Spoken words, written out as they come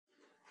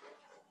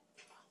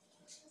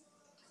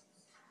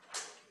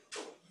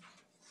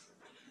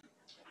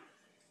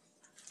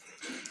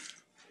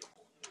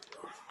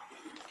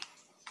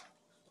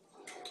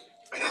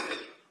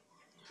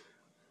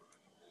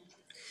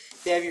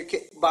you have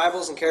your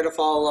Bibles and care to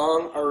follow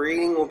along, our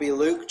reading will be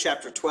Luke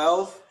chapter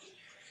 12,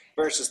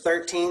 verses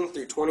 13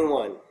 through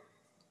 21.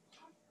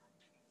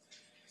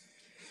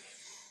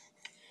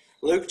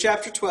 Luke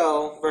chapter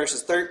 12,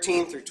 verses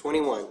 13 through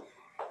 21.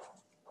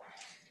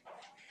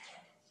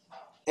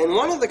 And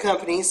one of the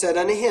company said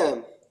unto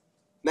him,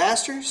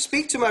 Master,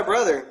 speak to my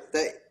brother,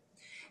 that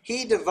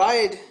he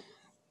divide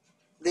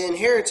the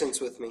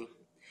inheritance with me.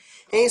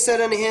 And he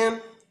said unto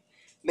him,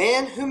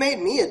 Man, who made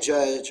me a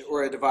judge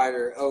or a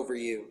divider over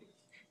you?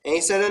 And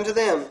he said unto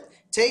them,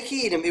 Take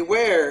heed and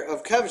beware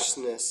of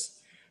covetousness,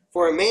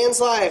 for a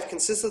man's life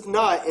consisteth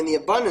not in the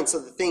abundance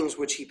of the things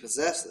which he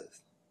possesseth.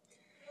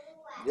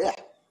 Yeah.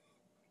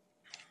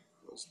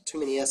 There's too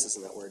many S's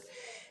in that word.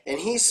 And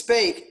he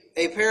spake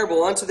a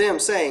parable unto them,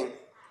 saying,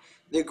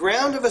 The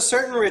ground of a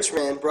certain rich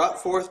man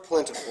brought forth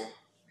plentiful.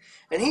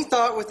 And he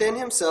thought within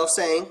himself,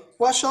 saying,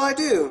 What shall I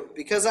do,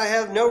 because I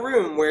have no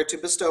room where to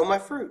bestow my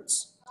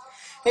fruits?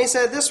 And he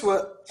said, This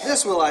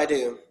will I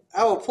do.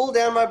 I will pull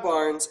down my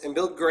barns and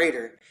build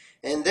greater,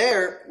 and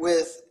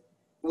therewith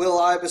will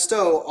I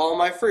bestow all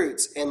my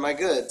fruits and my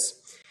goods.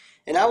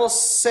 And I will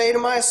say to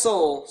my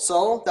soul,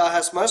 Soul, thou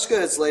hast much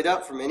goods laid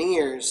up for many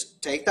years.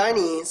 Take thine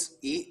ease,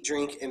 eat,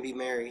 drink, and be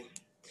merry.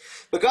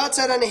 But God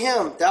said unto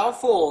him, Thou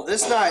fool,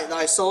 this night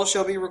thy soul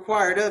shall be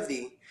required of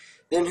thee.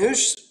 Then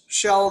whose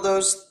shall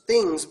those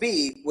things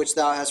be which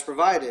thou hast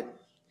provided?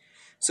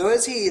 So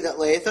is he that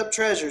layeth up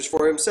treasures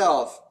for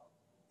himself,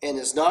 and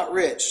is not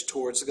rich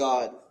towards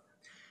God.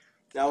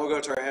 Now we'll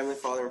go to our Heavenly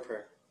Father in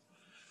prayer.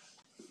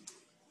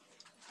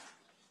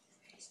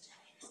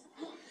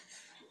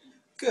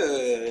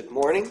 Good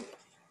morning.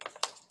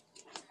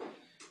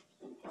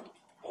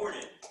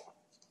 Morning.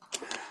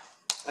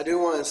 I do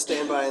want to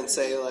stand by and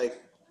say,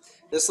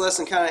 this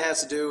lesson kind of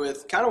has to do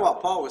with kind of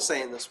what Paul was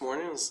saying this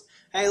morning. Is,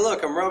 hey,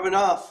 look, I'm rubbing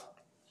off.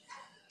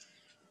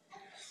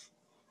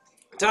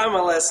 The title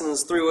of my lesson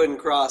is 3 Wooden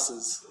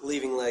Crosses,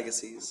 Leaving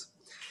Legacies.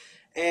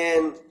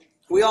 And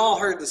we all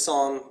heard the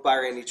song by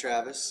Randy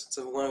Travis. It's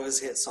one of his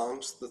hit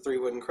songs, The 3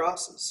 Wooden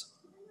Crosses.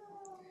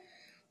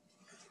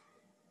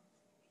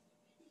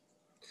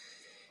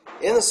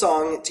 In the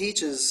song, it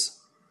teaches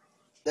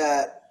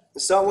that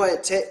it's not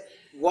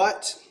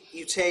what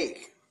you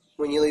take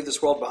when you leave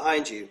this world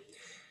behind you,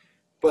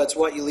 but it's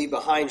what you leave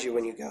behind you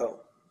when you go.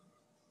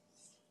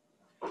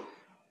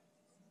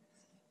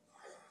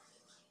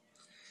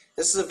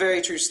 This is a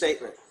very true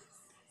statement.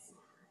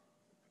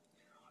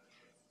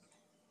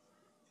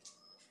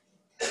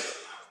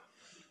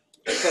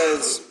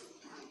 Because,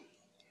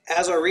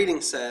 as our reading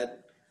said,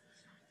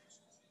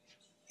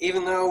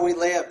 even though we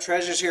lay up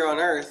treasures here on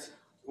earth,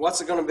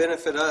 what's it going to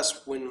benefit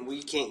us when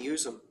we can't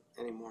use them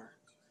anymore?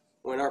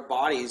 When our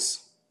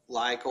bodies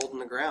lie cold in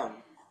the ground?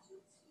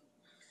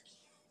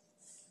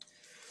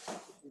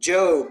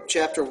 Job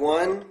chapter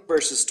 1,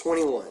 verses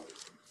 21.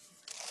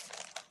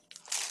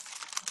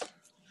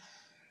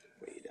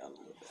 Way down a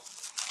little bit.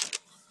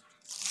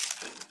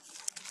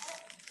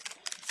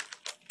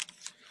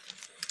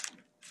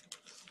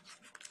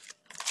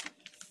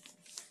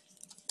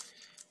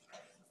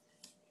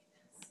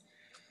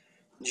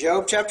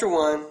 Job chapter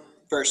 1,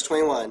 verse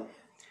 21.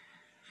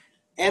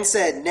 And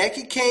said,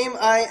 Naked came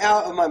I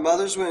out of my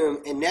mother's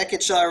womb, and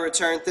naked shall I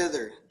return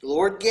thither. The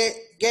Lord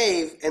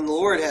gave, and the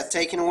Lord hath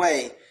taken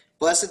away.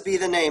 Blessed be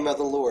the name of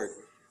the Lord.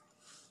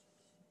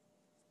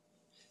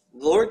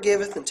 The Lord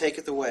giveth and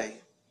taketh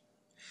away.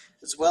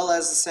 As well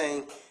as the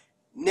saying,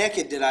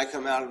 Naked did I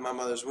come out of my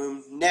mother's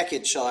womb,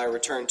 naked shall I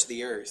return to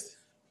the earth.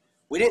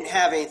 We didn't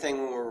have anything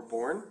when we were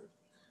born.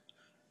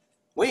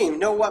 We didn't even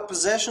know what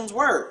possessions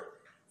were.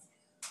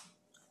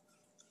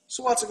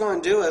 So what's it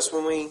going to do us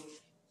when we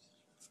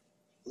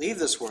leave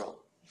this world?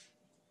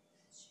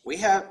 We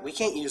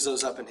can't use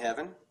those up in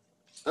heaven.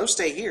 Those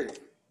stay here.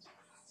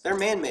 They're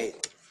man-made.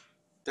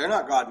 They're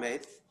not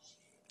God-made.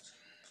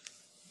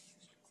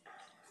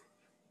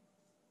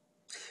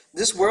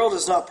 This world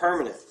is not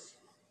permanent.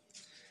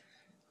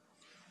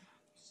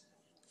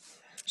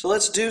 So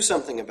let's do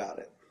something about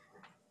it.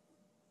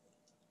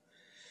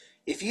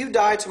 If you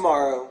die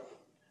tomorrow,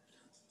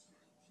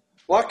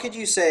 what could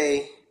you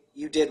say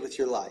you did with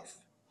your life?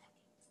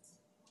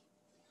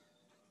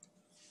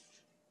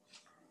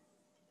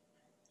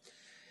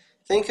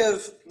 Think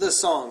of the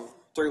song,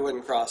 3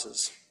 Wooden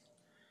Crosses.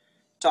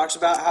 It talks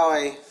about how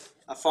a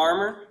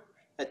farmer,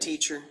 a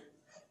teacher,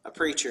 a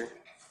preacher,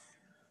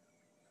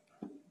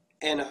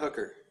 and a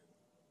hooker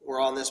were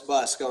on this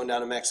bus going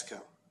down to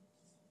Mexico.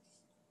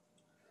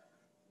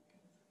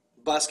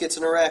 The bus gets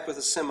in a wreck with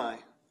a semi.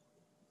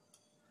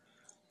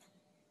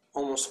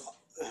 Almost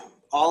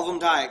all of them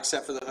die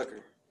except for the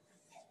hooker.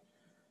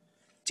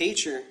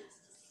 Teacher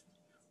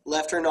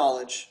left her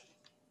knowledge,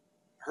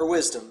 her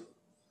wisdom,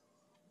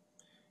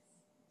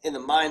 in the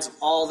minds of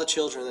all the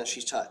children that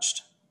she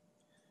touched.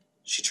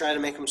 She tried to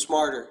make them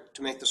smarter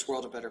to make this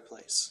world a better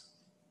place.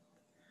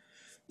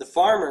 The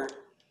farmer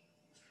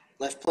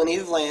left plenty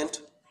of land,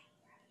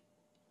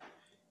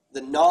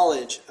 the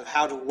knowledge of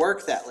how to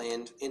work that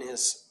land in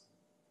his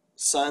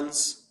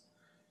son's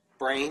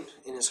brain,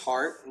 in his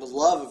heart, and the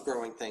love of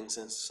growing things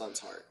in his son's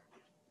heart.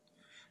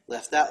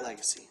 left that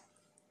legacy.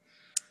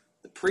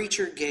 The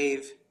preacher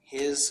gave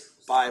his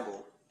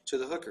Bible to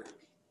the hooker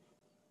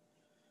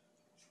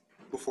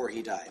before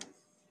he died.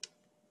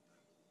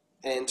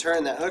 And in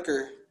turn, that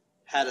hooker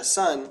had a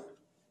son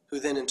who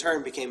then in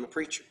turn became a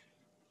preacher.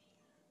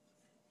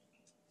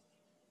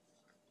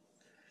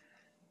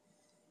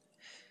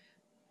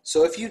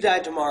 So if you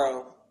died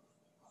tomorrow,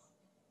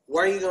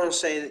 what are you going to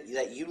say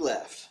that you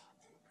left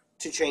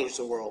to change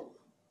the world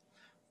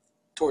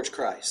towards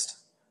Christ?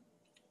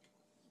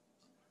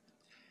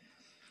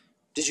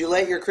 Did you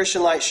let your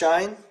Christian light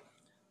shine?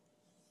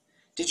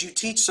 Did you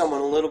teach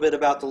someone a little bit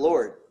about the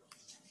Lord?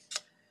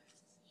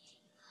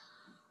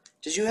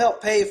 Did you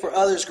help pay for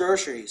others'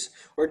 groceries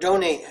or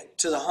donate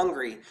to the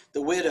hungry,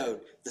 the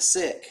widowed, the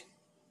sick?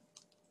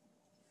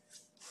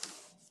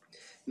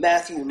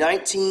 Matthew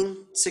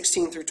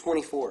 19:16 through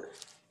 24.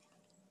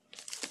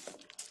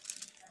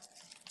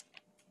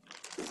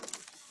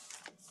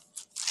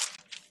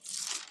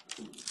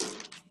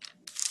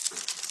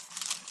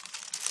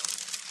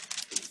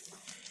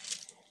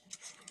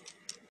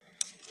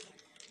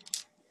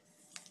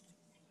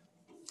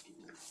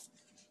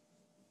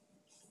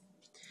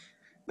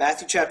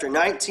 Matthew chapter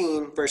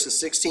 19, verses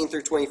 16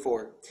 through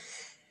 24.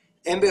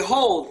 And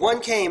behold,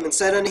 one came and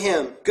said unto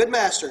him, Good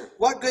master,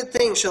 what good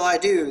thing shall I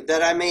do,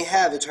 that I may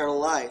have eternal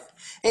life?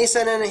 And he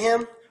said unto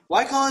him,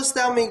 Why callest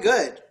thou me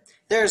good?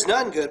 There is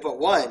none good but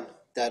one,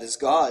 that is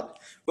God.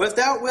 But if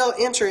thou wilt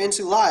enter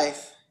into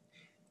life,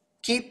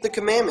 keep the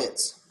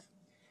commandments.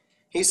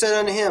 He said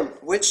unto him,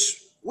 Which?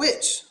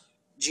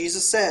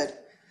 Jesus said,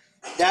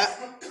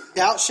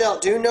 Thou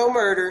shalt do no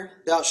murder,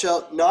 thou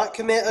shalt not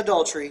commit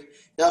adultery,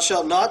 thou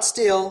shalt not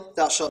steal,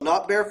 thou shalt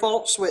not bear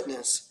false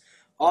witness.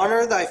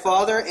 Honor thy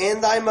father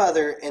and thy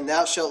mother, and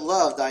thou shalt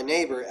love thy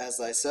neighbor as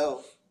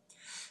thyself.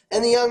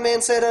 And the young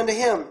man said unto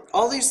him,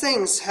 All these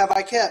things have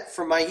I kept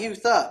from my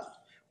youth up.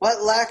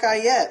 What lack I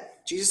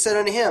yet? Jesus said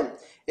unto him,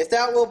 If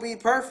thou wilt be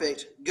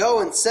perfect, go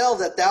and sell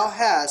that thou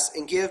hast,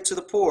 and give to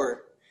the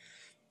poor,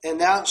 and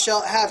thou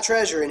shalt have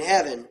treasure in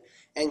heaven,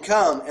 and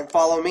come and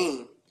follow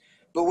me.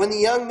 But when the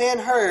young man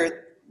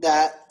heard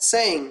that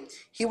saying,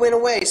 he went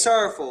away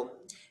sorrowful,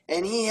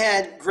 and he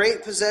had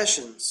great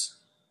possessions.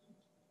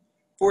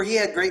 For he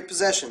had great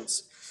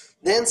possessions.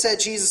 Then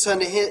said Jesus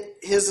unto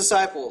his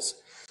disciples,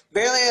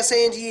 Verily I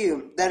say unto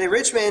you, that a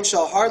rich man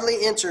shall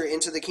hardly enter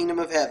into the kingdom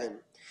of heaven.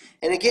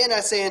 And again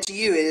I say unto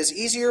you, it is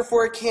easier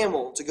for a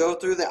camel to go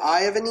through the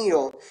eye of a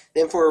needle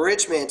than for a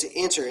rich man to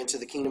enter into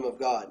the kingdom of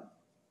God.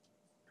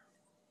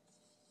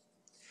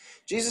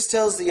 Jesus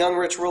tells the young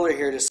rich ruler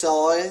here to sell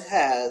all he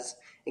has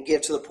and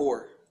give to the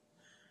poor.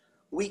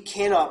 We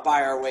cannot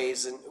buy our way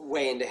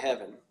into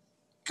heaven.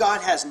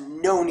 God has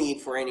no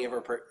need for any of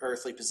our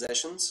earthly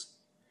possessions.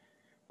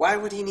 Why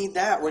would he need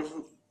that when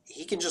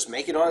he can just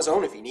make it on his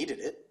own if he needed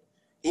it?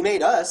 He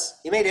made us.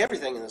 He made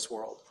everything in this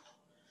world.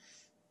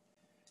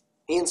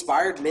 He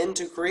inspired men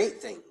to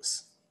create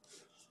things.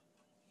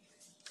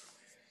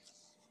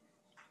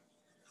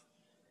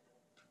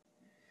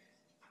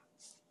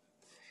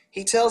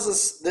 He tells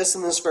us this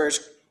in this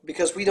verse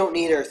because we don't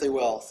need earthly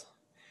wealth.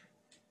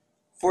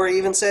 For he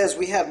even says,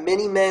 we have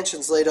many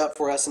mansions laid up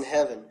for us in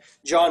heaven.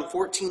 John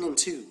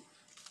 14:2.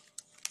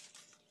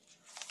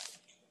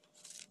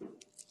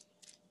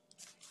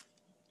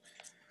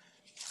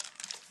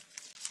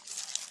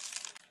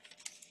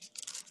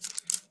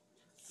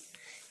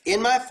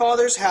 In my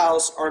Father's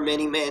house are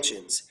many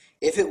mansions.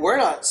 If it were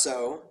not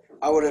so,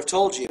 I would have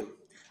told you.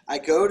 I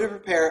go to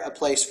prepare a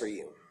place for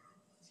you.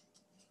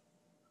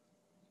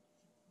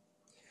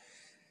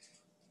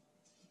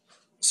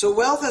 So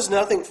wealth has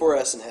nothing for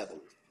us in heaven.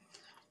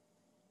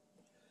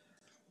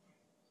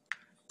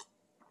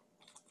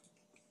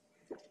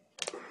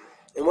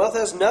 And wealth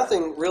has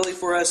nothing really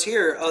for us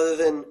here other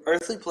than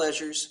earthly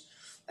pleasures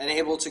and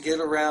able to get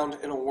around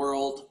in a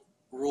world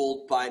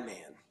ruled by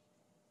man.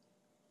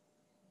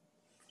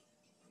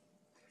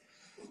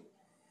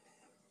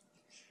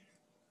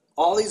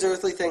 All these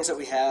earthly things that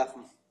we have,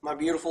 my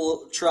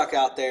beautiful truck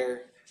out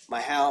there, my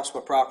house,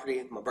 my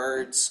property, my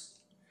birds,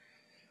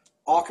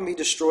 all can be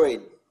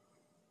destroyed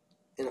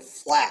in a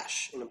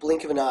flash, in a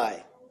blink of an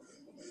eye.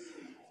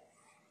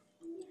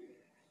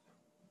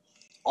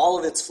 All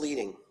of it's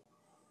fleeting.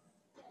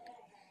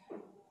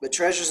 But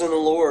treasures in the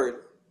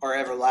Lord are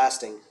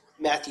everlasting.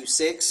 Matthew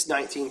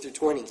 6:19 through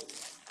 20.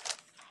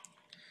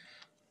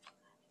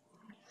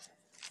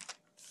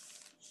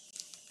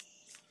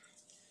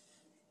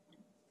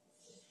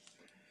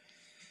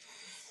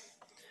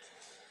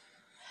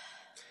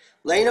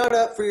 Lay not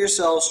up for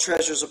yourselves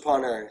treasures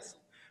upon earth,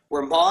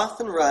 where moth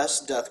and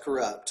rust doth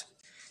corrupt,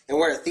 and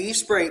where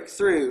thieves break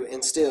through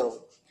and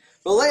steal.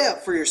 But lay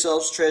up for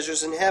yourselves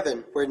treasures in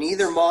heaven, where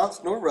neither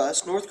moth nor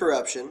rust nor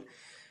corruption,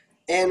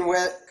 and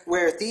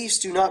where thieves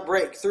do not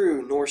break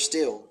through nor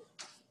steal.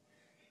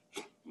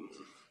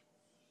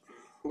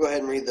 We'll go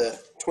ahead and read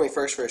the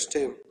 21st verse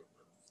too.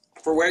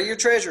 For where your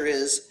treasure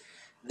is,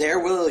 there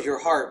will your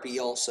heart be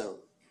also.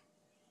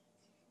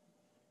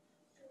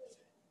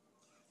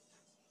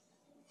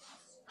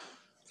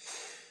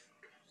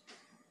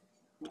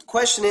 The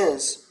question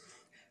is,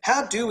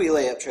 How do we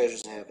lay up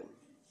treasures in heaven?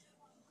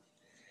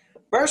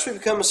 First, we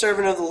become a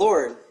servant of the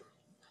Lord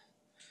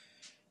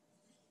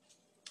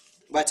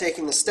by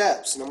taking the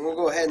steps. And I'm going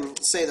to go ahead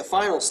and say the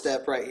final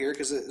step right here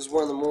because it is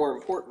one of the more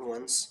important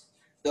ones,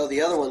 though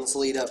the other ones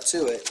lead up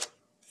to it.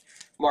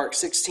 Mark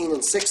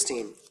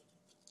 16:16.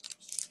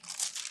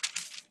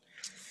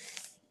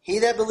 He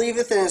that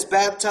believeth and is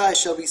baptized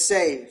shall be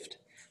saved,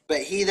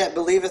 but he that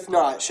believeth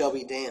not shall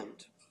be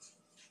damned.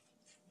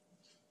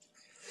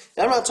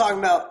 Now, I'm not talking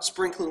about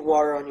sprinkling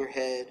water on your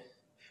head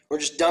or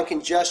just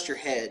dunking just your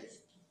head.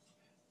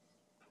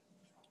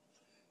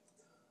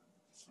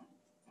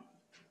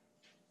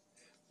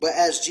 But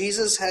as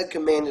Jesus had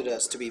commanded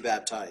us to be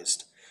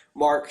baptized.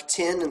 Mark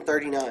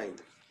 10:39.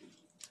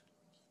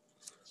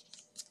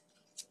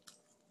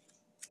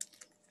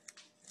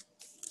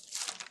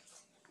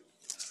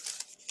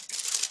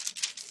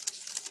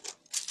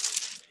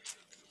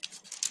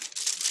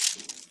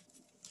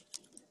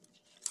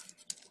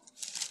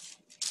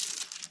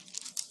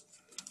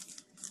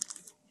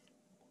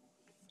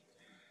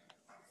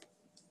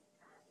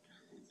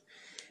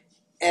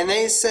 And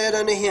they said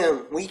unto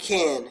him, We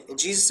can. And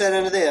Jesus said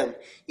unto them,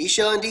 Ye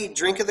shall indeed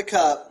drink of the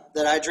cup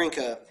that I drink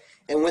of,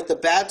 and with the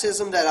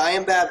baptism that I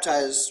am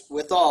baptized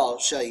withal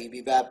shall ye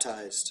be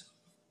baptized.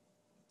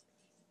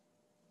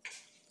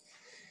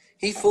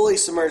 He fully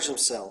submerged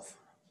himself,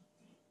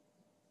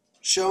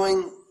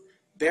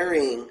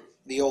 burying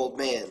the old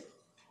man.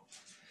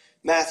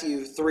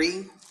 Matthew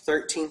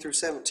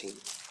 3:13-17.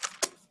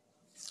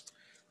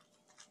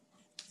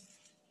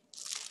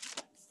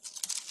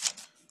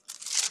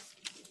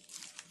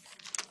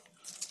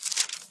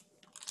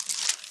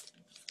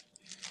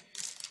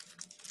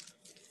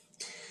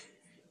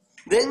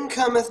 Then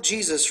cometh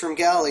Jesus from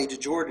Galilee to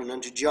Jordan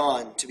unto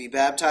John to be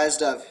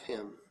baptized of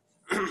him.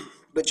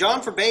 But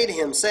John forbade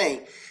him,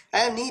 saying, I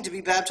have need to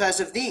be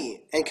baptized of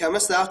thee, and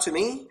comest thou to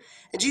me?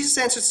 And Jesus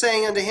answered,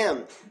 saying unto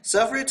him,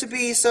 Suffer it to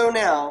be so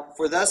now,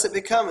 for thus it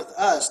becometh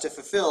us to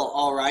fulfill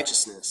all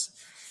righteousness.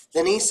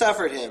 Then he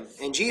suffered him.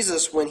 And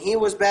Jesus, when he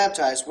was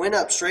baptized, went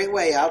up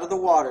straightway out of the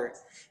water.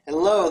 And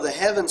lo, the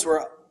heavens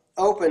were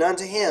open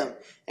unto him,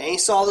 and he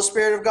saw the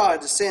Spirit of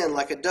God descend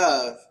like a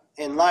dove,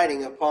 and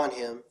lighting upon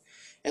him.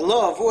 And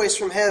lo, a voice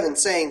from heaven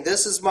saying,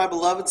 This is my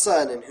beloved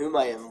Son, in whom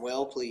I am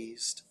well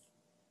pleased.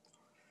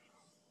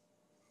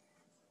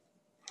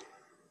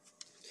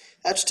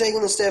 After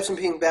taking the steps and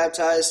being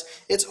baptized,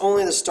 it's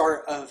only the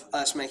start of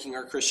us making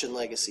our Christian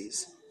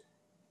legacies.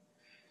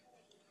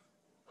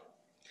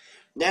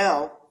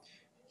 Now,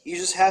 you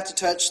just have to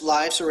touch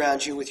lives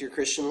around you with your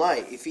Christian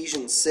light.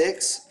 Ephesians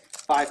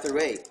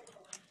 6:5-8.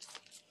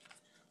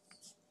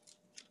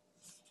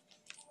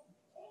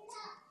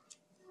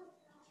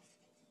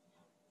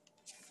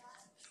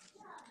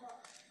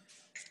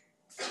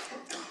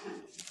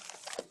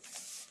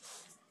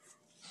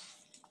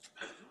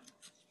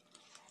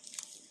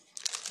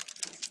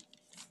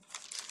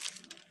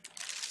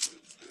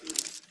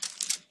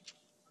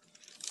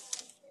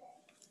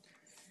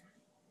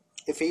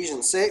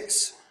 Ephesians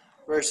 6,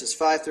 verses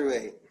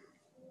 5-8.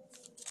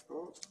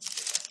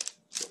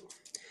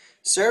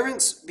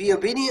 Servants, be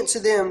obedient to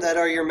them that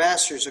are your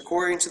masters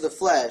according to the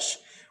flesh,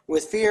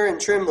 with fear and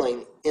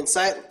trembling, in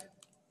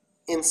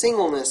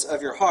singleness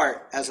of your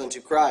heart, as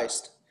unto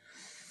Christ.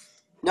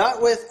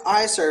 Not with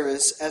eye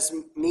service as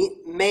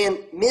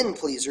men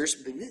pleasers,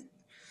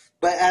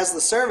 but as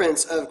the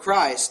servants of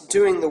Christ,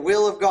 doing the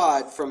will of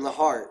God from the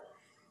heart.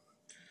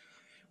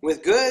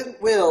 With good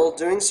will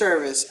doing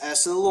service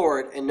as to the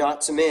Lord and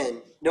not to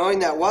men, knowing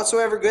that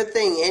whatsoever good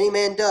thing any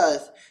man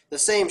doth, the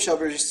same shall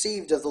be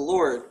received of the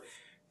Lord,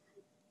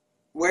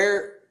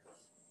 whether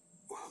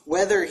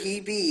he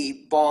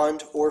be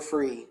bond or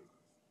free.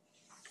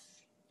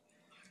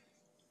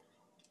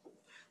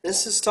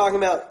 This is talking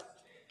about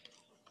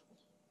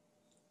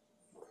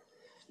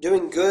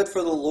doing good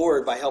for the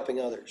Lord by helping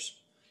others.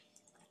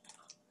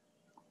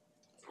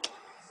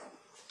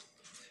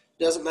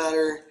 Doesn't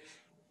matter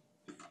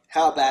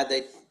how bad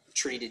they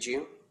treated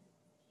you,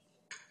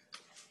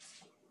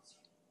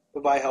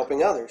 but by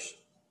helping others.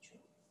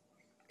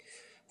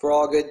 For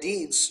all good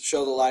deeds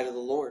show the light of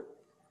the Lord,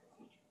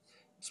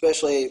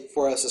 especially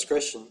for us as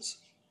Christians.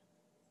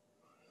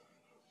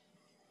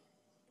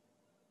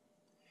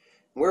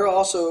 We're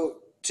also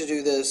to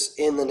do this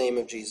in the name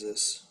of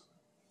Jesus.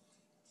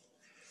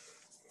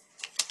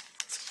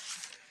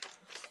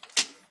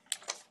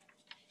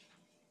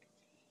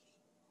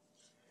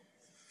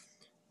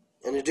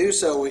 And to do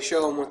so, we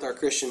show them with our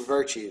Christian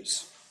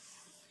virtues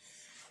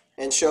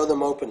and show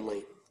them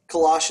openly.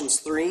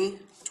 Colossians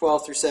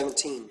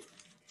 3:12-17.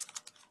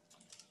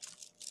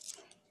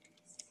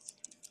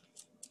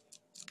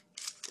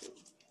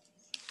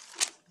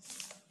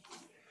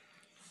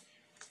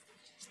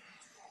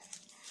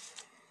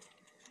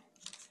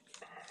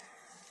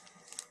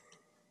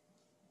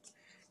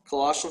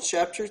 Colossians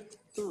chapter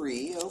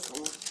 3, on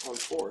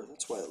 4,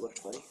 that's why it looked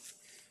funny.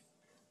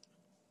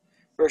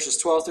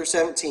 Verses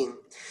 12-17.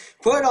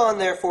 Put on,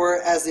 therefore,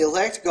 as the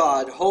elect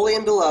God, holy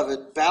and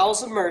beloved,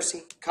 bowels of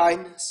mercy,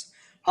 kindness,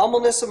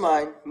 humbleness of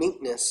mind,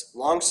 meekness,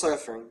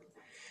 long-suffering,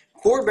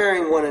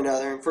 forbearing one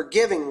another, and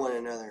forgiving one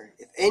another.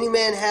 If any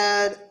man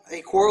had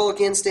a quarrel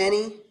against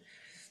any,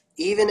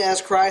 even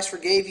as Christ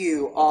forgave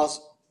you,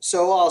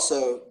 so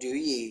also do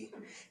ye.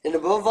 And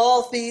above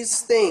all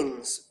these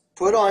things,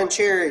 put on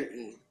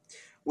charity,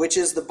 which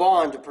is the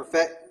bond of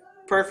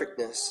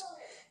perfectness.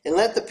 And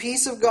let the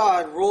peace of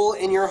God rule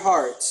in your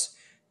hearts,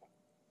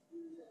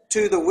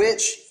 to the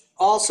which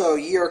also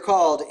ye are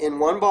called in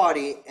one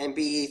body, and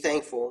be ye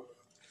thankful.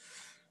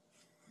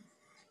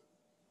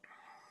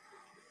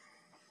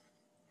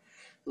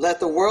 Let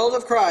the word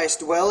of Christ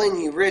dwell in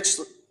you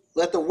richly.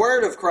 Let the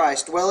word of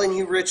Christ dwell in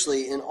you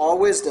richly in all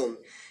wisdom,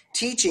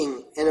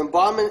 teaching and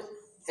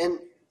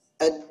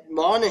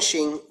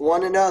admonishing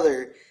one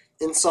another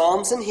in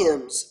psalms and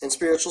hymns and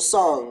spiritual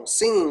songs,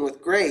 singing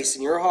with grace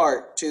in your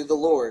heart to the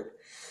Lord.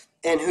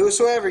 And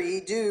whatsoever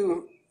ye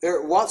do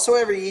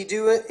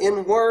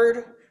in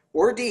word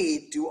or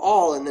deed, do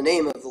all in the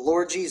name of the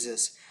Lord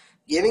Jesus,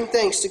 giving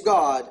thanks to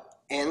God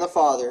and the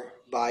Father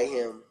by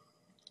him.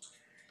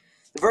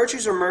 The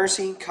virtues are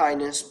mercy,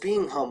 kindness,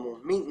 being humble,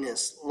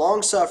 meekness,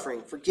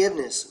 long-suffering,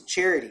 forgiveness, and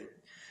charity.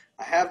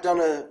 I have done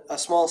a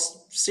small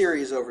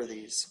series over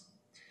these.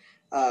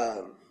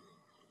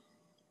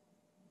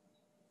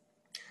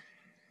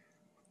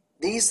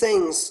 These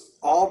things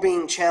all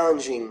being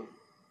challenging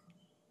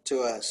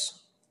to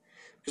us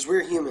because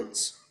we're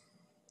humans.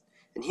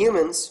 And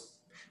humans,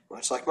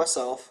 much like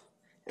myself,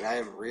 and I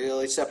am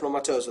really stepping on my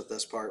toes with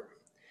this part,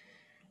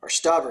 are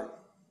stubborn,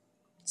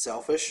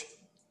 selfish,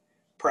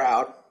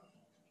 proud,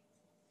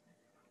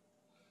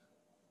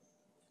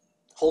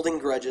 holding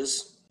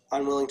grudges,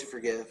 unwilling to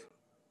forgive.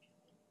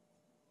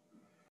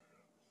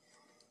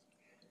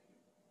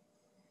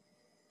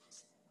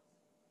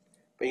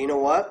 But you know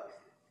what?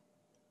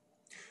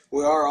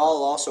 We are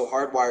all also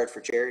hardwired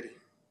for charity.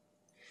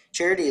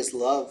 Charity is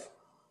love.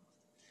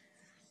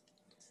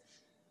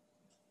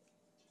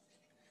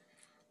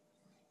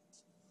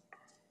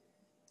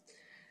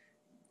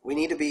 We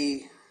need to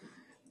be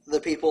the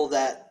people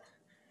that,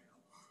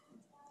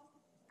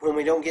 when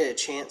we don't get a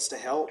chance to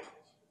help,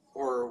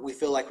 or we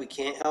feel like we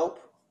can't help,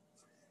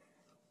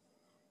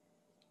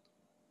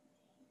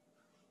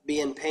 be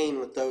in pain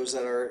with those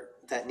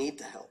that need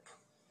the help.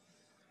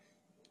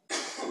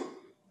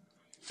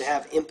 To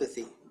have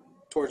empathy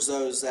towards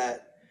those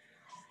that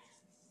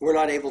we're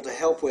not able to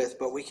help with,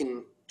 but we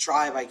can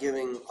try by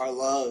giving our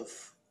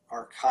love,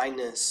 our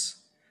kindness,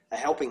 a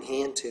helping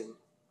hand to.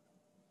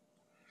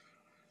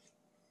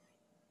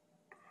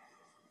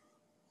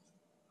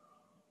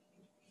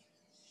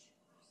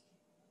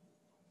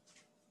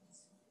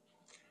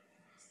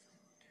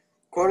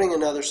 Quoting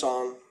another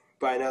song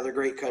by another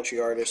great country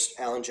artist,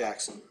 Alan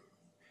Jackson.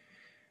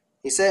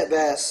 He said it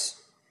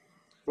best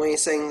when he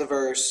sang the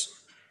verse,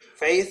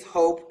 "Faith,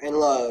 hope, and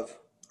love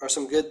are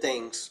some good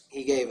things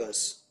he gave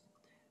us,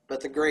 but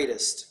the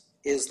greatest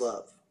is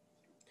love."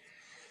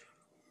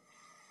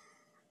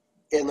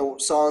 In the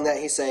song that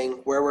he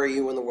sang, "Where Were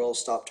You When the World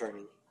Stopped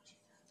Turning?"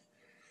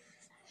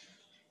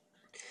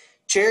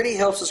 Charity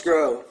helps us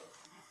grow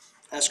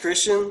as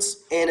Christians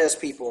and as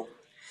people.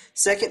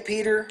 2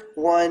 Peter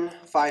 1,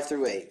 5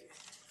 through 8.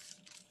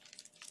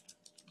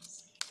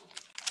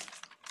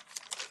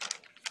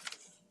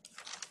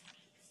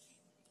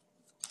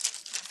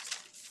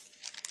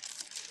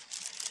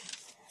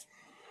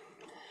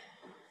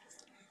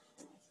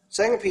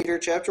 Second Peter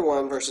chapter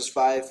 1, verses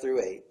 5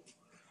 through 8.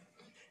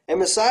 And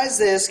besides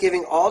this,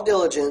 giving all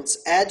diligence,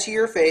 add to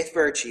your faith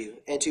virtue,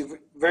 and to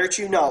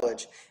virtue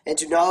knowledge, and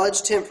to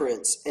knowledge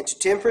temperance, and to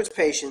temperance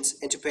patience,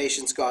 and to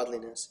patience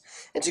godliness,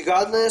 and to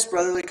godliness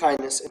brotherly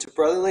kindness, and to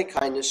brotherly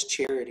kindness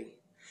charity.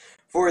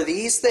 For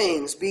these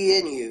things be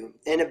in you,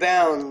 and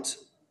abound,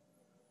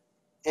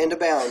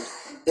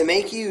 that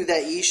make you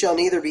that ye shall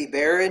neither be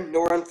barren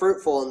nor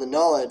unfruitful in the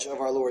knowledge of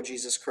our Lord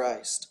Jesus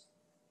Christ.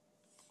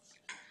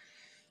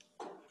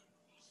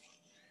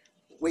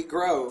 We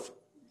grow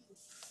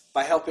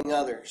by helping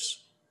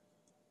others,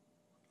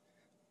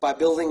 by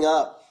building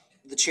up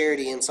the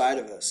charity inside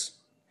of us.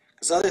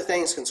 Because other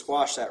things can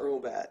squash that real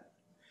bad.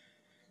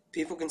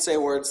 People can say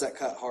words that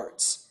cut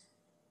hearts.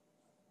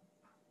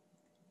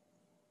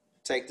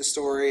 Take the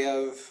story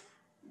of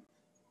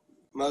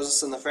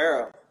Moses and the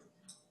Pharaoh.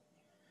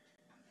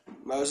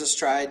 Moses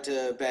tried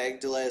to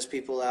beg to let his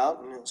people out,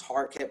 and his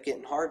heart kept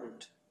getting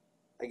hardened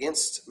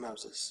against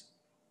Moses.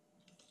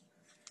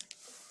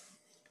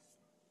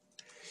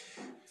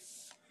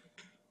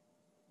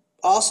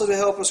 Also, to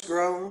help us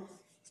grow,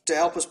 to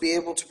help us be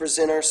able to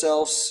present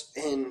ourselves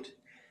and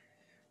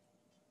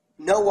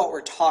know what we're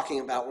talking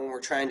about when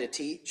we're trying to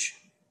teach,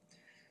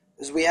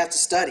 is we have to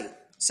study.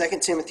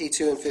 2 Timothy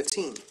 2 and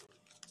 15.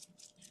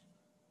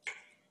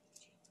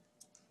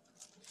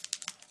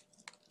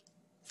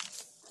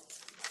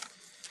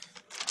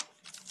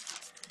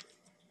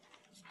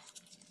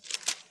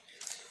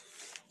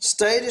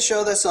 Study to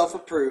show thyself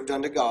approved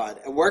unto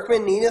God. A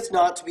workman needeth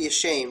not to be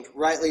ashamed,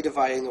 rightly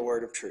dividing the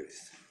word of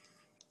truth.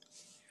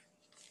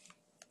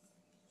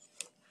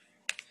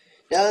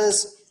 Now,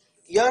 as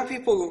young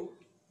people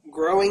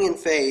growing in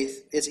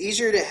faith, it's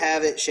easier to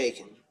have it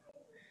shaken.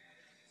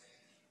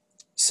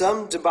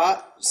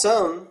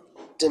 Some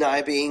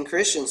deny being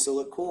Christians to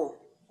look cool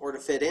or to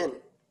fit in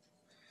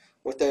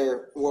with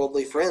their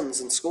worldly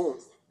friends in school.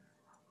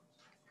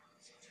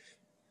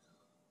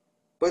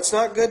 But it's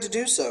not good to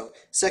do so.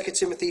 2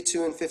 Timothy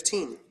 2 and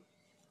 15.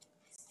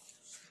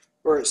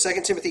 Or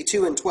 2 Timothy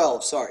 2 and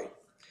 12, sorry.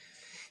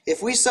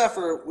 If we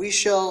suffer, we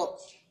shall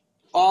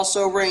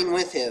also reign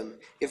with him.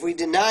 If we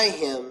deny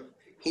him,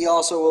 he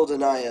also will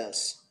deny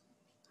us.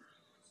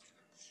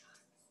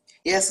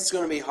 Yes, it's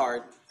going to be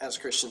hard as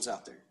Christians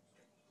out there.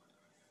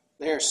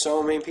 There are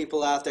so many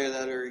people out there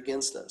that are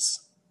against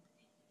us,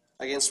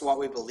 against what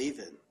we believe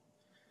in.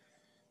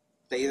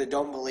 They either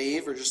don't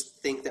believe or just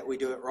think that we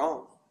do it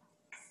wrong.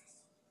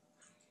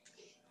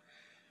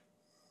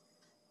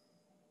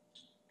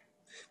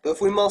 But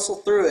if we muscle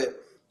through it,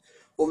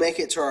 we'll make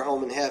it to our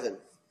home in heaven.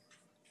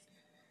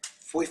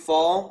 If we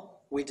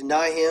fall, we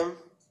deny him,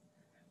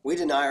 we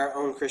deny our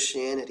own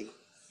Christianity.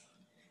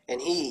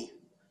 And he,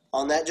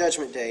 on that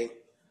judgment day,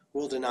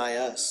 will deny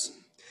us.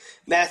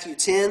 Matthew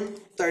 10,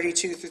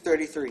 32 through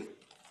 33.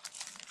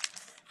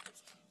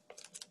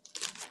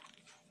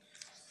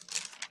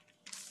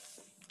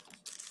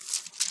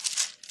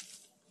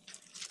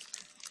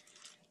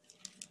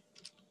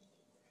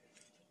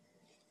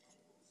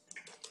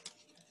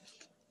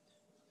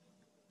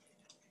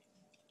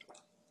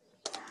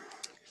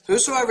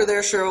 Whosoever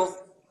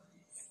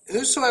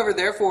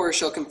therefore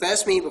shall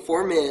confess me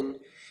before men,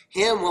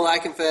 him will I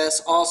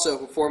confess also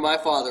before my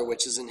Father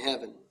which is in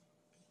heaven.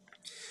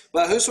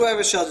 But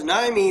whosoever shall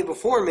deny me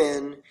before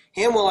men,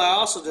 him will I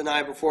also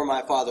deny before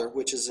my Father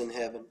which is in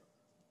heaven.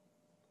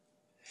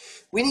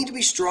 We need to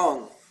be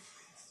strong.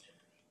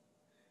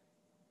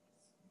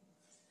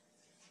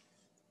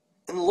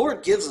 And the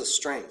Lord gives us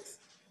strength.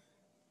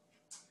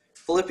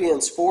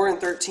 Philippians 4 and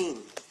 13.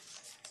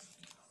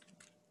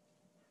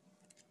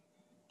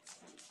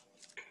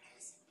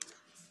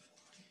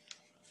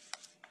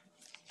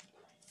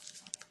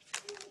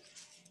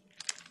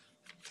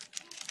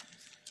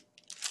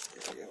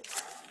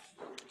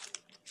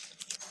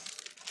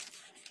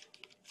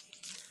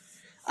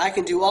 I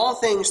can do all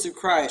things through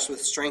Christ which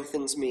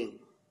strengthens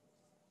me.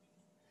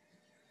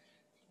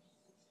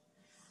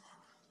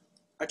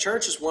 A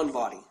church is one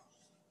body.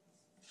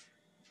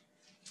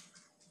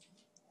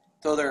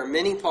 Though there are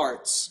many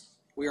parts,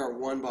 we are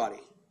one body.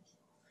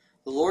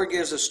 The Lord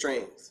gives us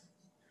strength.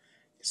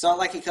 It's not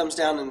like he comes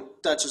down and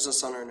touches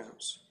us on our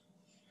nose.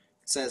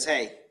 It says,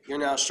 hey, you're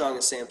now as strong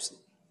as Samson.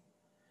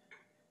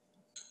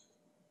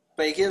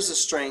 But he gives us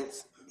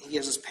strength. He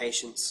gives us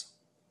patience.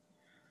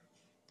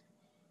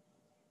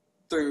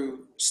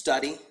 Through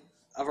study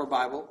of our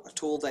Bible, a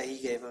tool that he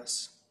gave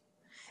us,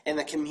 and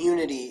the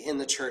community in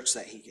the church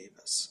that he gave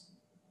us.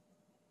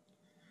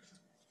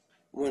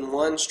 When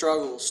one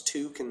struggles,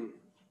 two can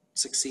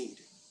succeed.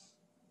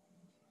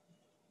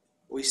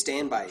 We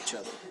stand by each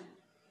other.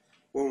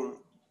 When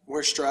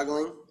we're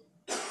struggling,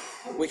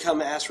 we come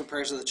and ask for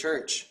prayers of the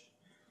church,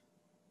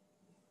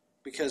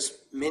 because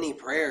many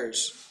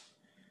prayers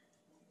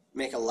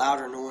make a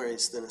louder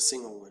noise than a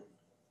single one,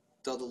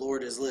 though the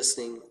Lord is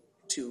listening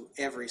to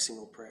every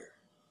single prayer.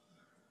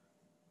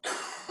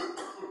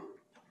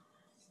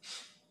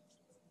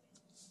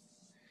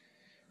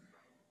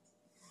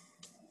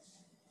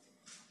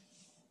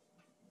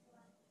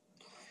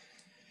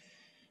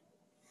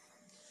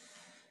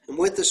 And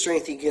with the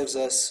strength he gives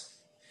us,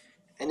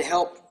 and to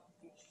help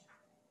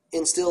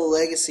instill a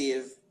legacy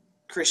of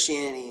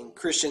Christianity and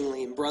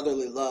Christianly and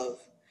brotherly love,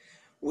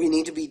 we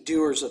need to be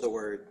doers of the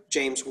word.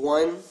 James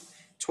 1,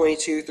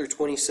 22 through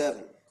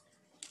 27.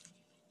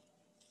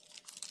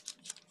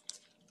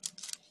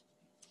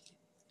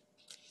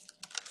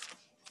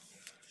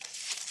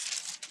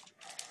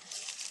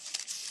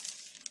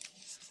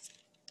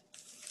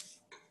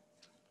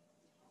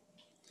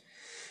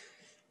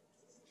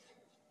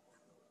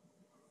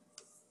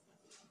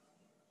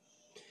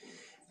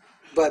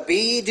 But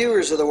be ye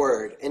doers of the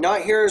word, and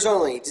not hearers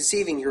only,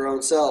 deceiving your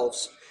own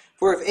selves.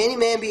 For if any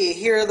man be a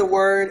hearer of the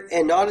word,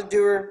 and not a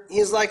doer, he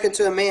is like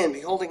unto a man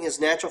beholding his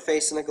natural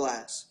face in a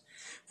glass.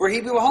 For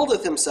he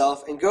beholdeth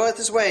himself, and goeth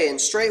his way,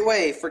 and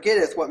straightway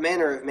forgetteth what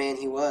manner of man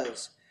he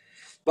was.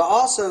 But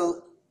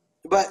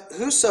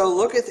whoso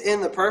looketh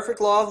in the perfect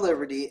law of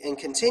liberty, and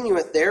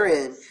continueth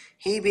therein,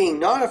 he being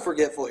not a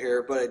forgetful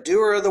hearer, but a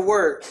doer of the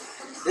word,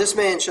 this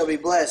man shall be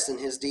blessed in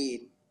his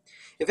deed.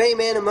 If any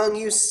man among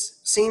you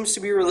seems to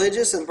be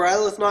religious, and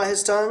bridleth not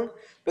his tongue,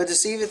 but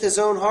deceiveth his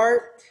own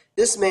heart,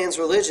 this man's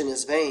religion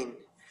is vain.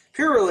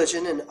 Pure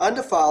religion and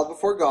undefiled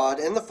before God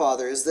and the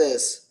Father is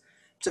this,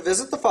 to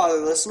visit the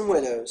fatherless and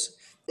widows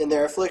in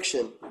their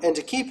affliction, and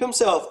to keep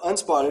himself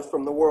unspotted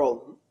from the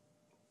world.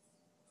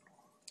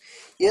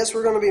 Yes,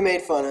 we're going to be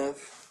made fun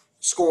of,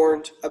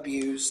 scorned,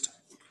 abused.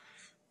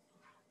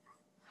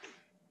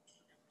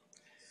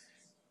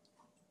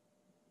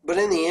 But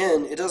in the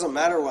end, it doesn't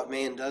matter what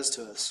man does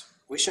to us.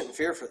 We shouldn't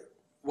fear for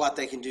what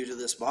they can do to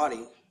this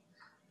body.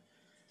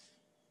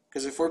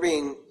 Because if we're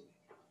being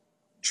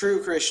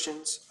true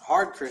Christians,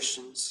 hard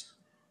Christians,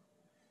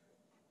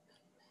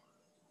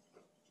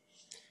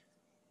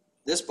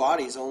 this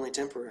body is only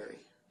temporary.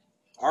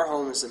 Our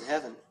home is in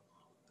heaven,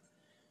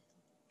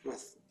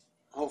 with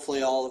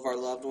hopefully all of our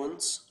loved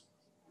ones,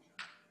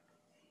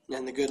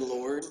 and the good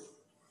Lord,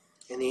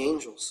 and the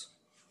angels.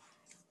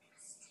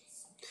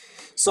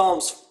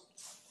 Psalms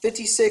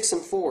 56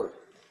 and 4.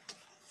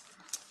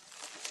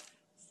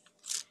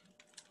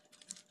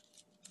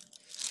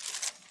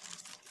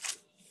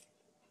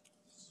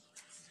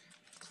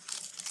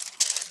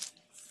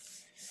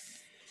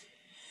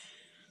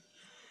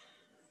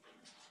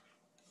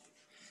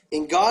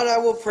 In God I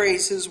will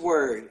praise his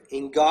word.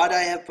 In God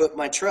I have put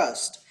my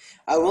trust.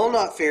 I will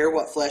not fear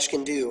what flesh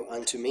can do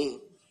unto me.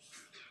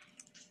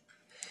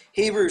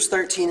 Hebrews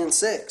 13 and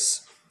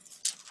 6.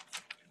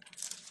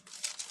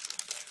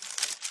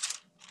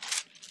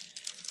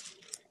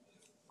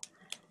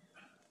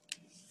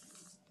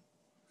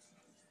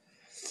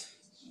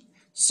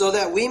 So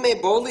that we may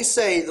boldly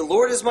say, the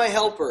Lord is my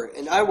helper,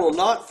 and I will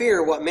not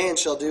fear what man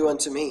shall do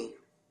unto me.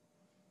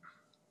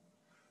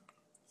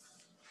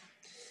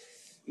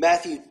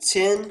 Matthew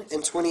 10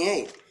 and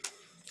 28.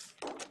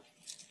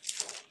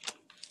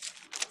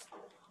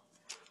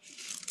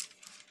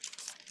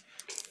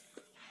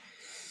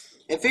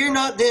 And fear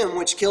not them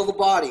which kill the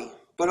body,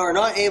 but are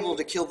not able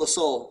to kill the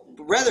soul.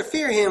 But rather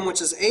fear him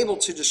which is able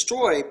to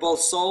destroy both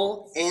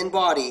soul and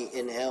body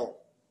in hell.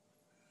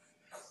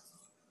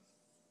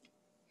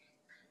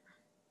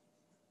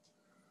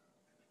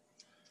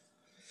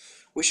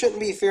 We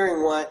shouldn't be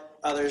fearing what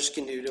others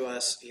can do to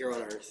us here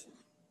on earth.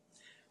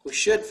 We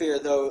should fear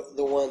the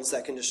ones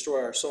that can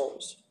destroy our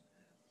souls.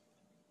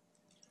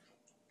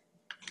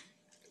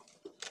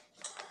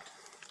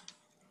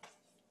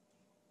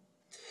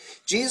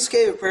 Jesus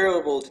gave a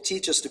parable to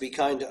teach us to be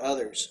kind to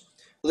others.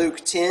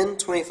 Luke 10,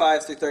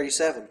 25 through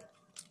 37.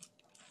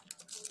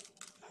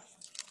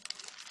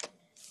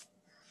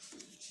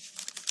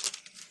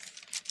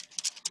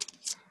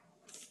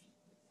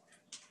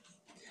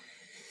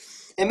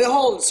 And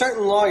behold, a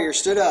certain lawyer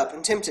stood up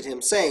and tempted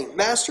him, saying,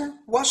 Master,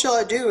 what shall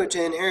I do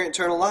to inherit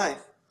eternal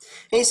life?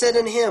 And he said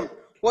unto him,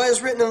 What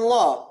is written in the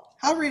law?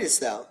 How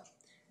readest thou?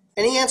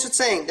 And he answered,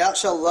 saying, Thou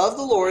shalt love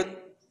the Lord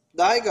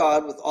thy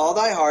God with all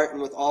thy heart,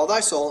 and with all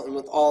thy soul, and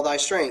with all thy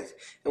strength,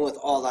 and with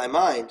all thy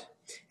mind,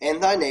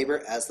 and thy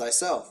neighbor as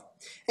thyself.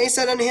 And he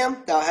said unto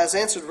him, Thou hast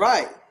answered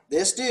right.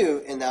 This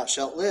do, and thou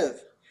shalt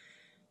live.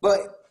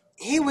 But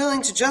he,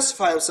 willing to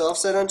justify himself,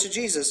 said unto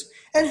Jesus,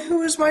 And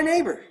who is my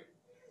neighbor?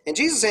 And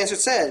Jesus answered,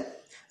 said,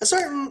 A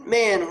certain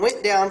man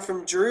went down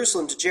from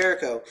Jerusalem to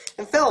Jericho,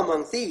 and fell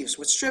among thieves,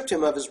 which stripped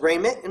him of his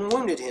raiment, and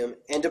wounded him,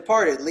 and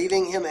departed,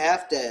 leaving him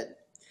half dead.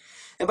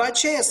 And by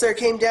chance there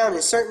came down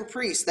a certain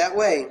priest that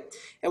way,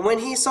 and when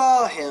he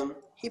saw him,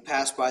 he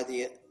passed by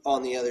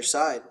on the other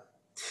side.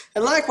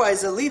 And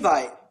likewise a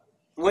Levite,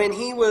 when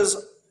he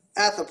was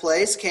at the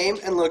place, came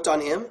and looked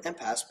on him, and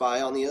passed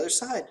by on the other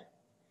side.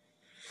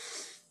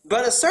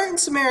 But a certain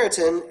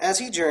Samaritan, as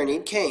he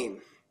journeyed,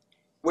 came,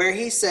 where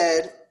he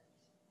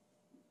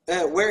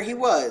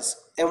was,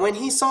 and when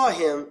he saw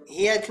him,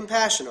 he had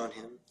compassion on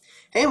him.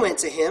 And he went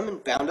to him,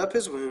 and bound up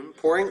his wound,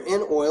 pouring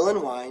in oil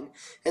and wine,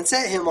 and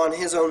set him on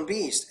his own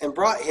beast, and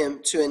brought him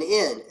to an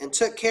inn, and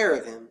took care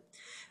of him.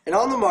 And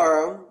on the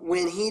morrow,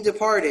 when he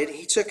departed,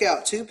 he took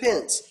out 2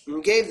 pence,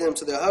 and gave them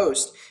to the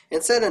host,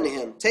 and said unto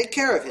him, Take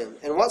care of him,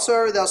 and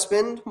whatsoever thou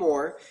spend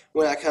more,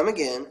 when I come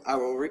again, I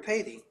will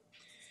repay thee.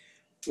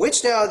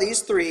 Which now of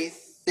these 3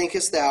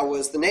 thinkest thou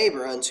was the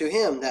neighbor unto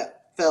him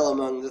that fell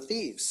among the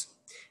thieves?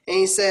 And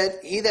he said,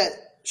 He that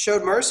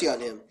showed mercy on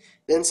him.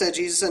 Then said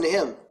Jesus unto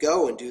him,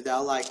 Go and do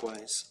thou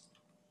likewise.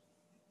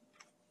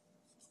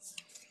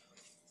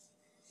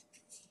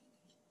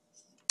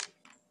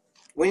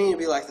 We need to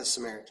be like the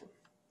Samaritan,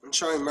 and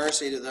showing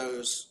mercy to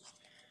those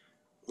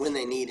when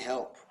they need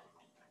help,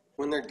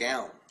 when they're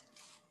down.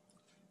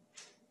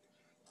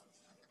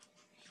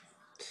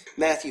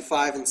 Matthew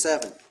 5 and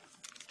 7.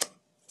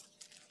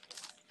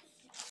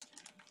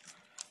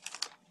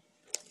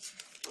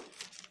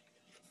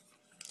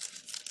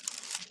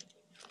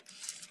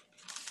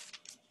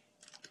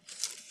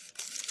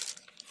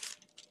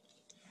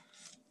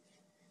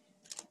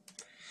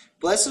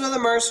 Blessed are the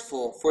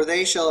merciful, for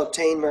they shall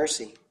obtain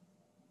mercy.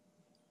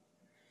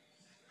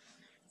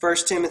 1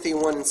 Timothy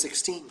 1 and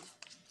 16.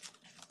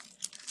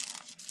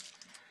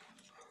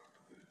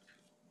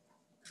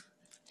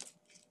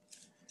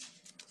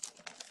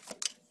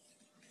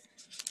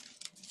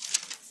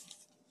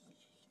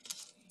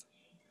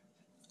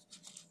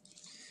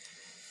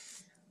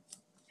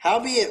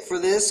 Howbeit for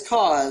this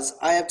cause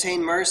I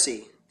obtain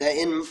mercy, that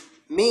in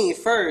me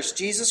first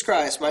Jesus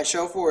Christ might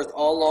show forth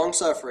all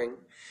longsuffering,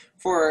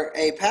 for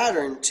a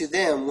pattern to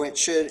them which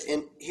should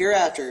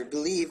hereafter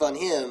believe on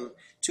him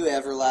to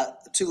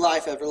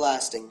life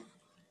everlasting.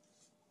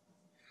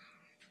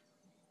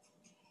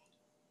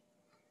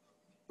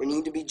 We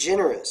need to be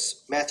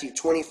generous. Matthew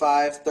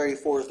 25,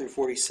 34 through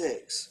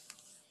 46.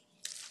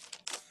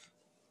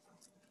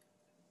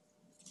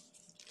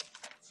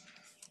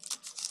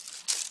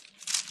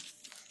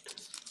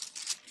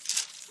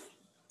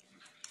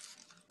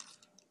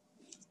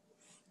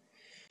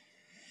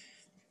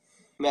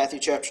 Matthew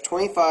chapter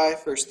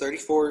 25, verse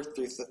 34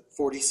 through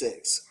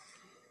 46.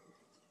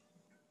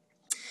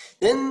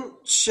 Then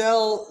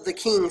shall the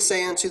king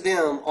say unto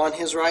them on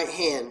his right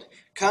hand,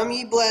 Come,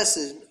 ye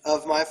blessed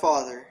of my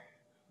Father.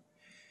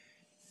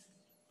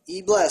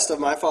 Ye blessed of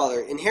my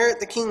Father, inherit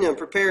the kingdom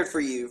prepared for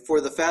you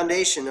for the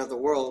foundation of the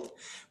world.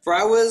 For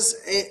I was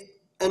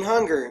an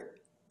hunger,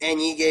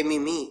 and ye gave me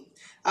meat.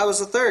 I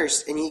was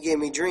athirst, and ye gave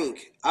me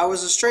drink. I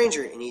was a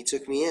stranger, and ye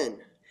took me in.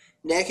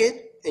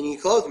 Naked, and ye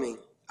clothed me.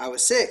 I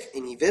was sick,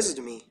 and ye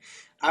visited me.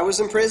 I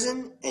was in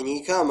prison, and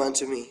ye come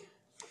unto me.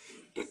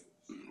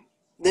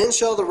 Then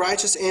shall the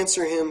righteous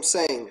answer him,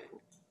 saying,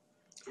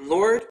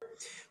 Lord,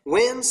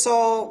 when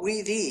saw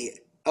we thee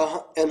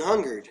an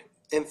hungered,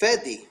 and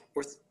fed thee,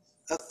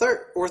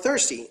 or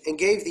thirsty, and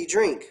gave thee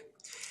drink?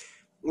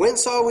 When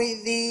saw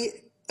we thee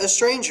a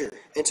stranger,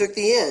 and took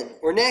thee in,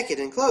 or naked,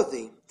 and clothed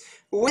thee?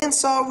 When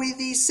saw we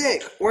thee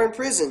sick, or in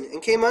prison,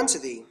 and came unto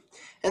thee?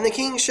 And the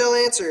king shall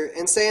answer,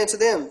 and say unto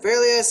them,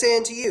 Verily I say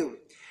unto you,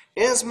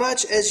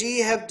 inasmuch as ye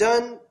have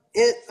done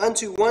it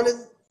unto one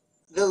of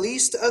the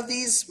least of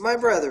these my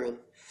brethren,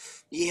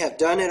 ye have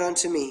done it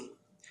unto me.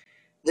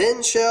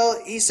 Then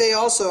shall he say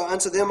also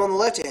unto them on the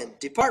left hand,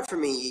 Depart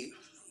from me,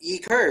 ye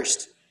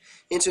cursed,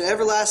 into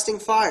everlasting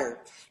fire,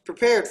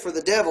 prepared for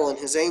the devil and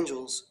his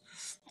angels.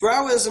 For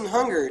I was an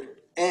hungered,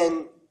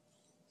 and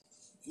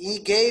ye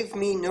gave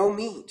me no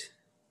meat.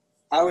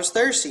 I was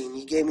thirsty, and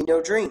ye gave me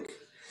no drink.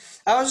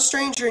 I was a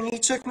stranger, and ye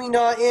took me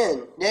not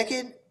in.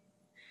 Naked,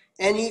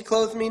 and ye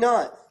clothed me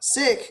not.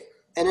 Sick,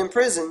 and in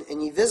prison,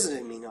 and ye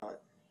visited me not.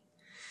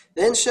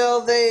 Then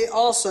shall they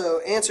also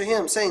answer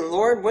him, saying,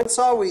 Lord, when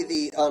saw we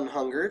thee an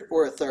hungered,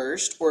 or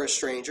athirst, or a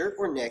stranger,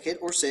 or naked,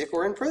 or sick,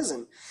 or in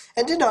prison,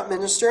 and did not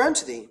minister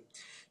unto thee?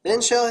 Then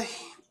shall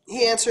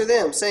he answer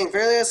them, saying,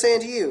 Verily I say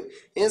unto you,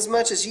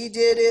 inasmuch as ye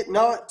did it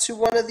not to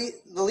one of the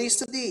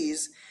least of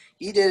these,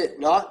 ye did it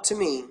not to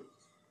me.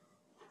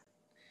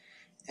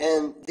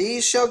 And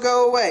these shall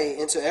go away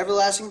into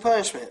everlasting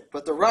punishment,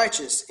 but the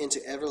righteous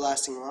into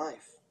everlasting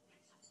life.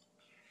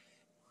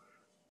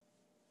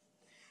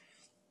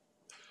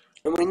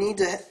 And we need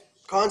to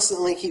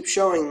constantly keep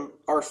showing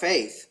our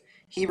faith.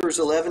 Hebrews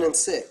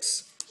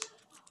 11:6.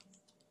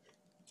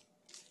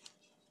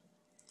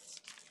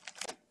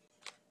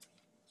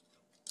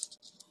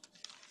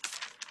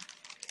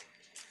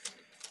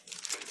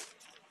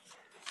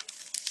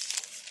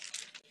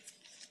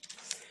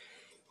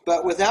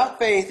 But without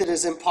faith it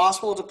is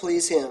impossible to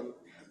please him.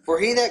 For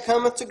he that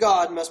cometh to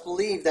God must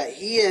believe that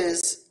he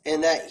is,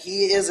 and that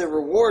he is a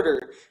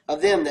rewarder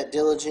of them that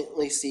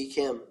diligently seek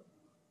him.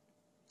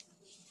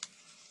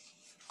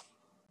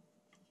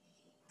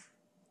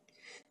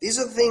 These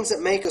are the things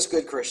that make us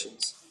good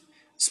Christians,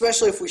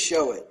 especially if we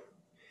show it.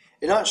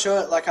 And not show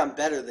it like I'm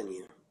better than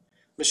you,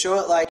 but show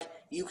it like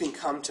you can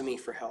come to me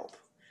for help,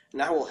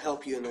 and I will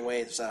help you in the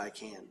ways that I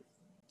can.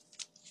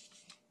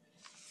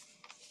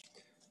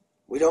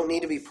 We don't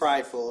need to be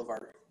prideful of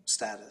our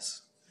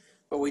status,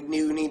 but we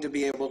do need to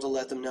be able to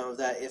let them know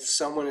that if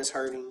someone is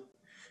hurting,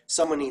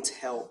 someone needs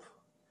help,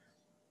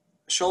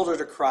 a shoulder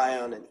to cry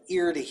on, an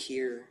ear to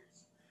hear,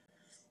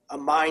 a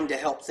mind to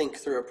help think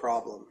through a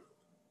problem.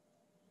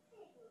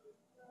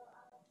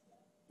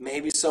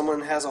 Maybe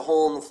someone has a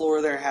hole in the floor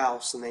of their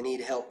house and they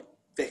need help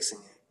fixing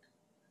it,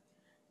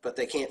 but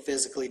they can't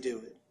physically do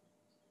it.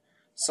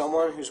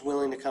 Someone who's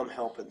willing to come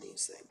help in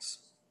these things.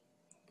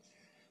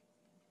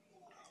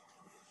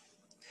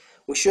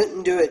 We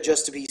shouldn't do it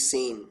just to be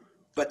seen,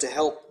 but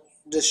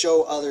to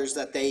show others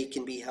that they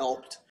can be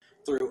helped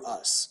through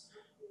us.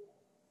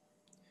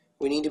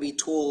 We need to be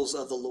tools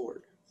of the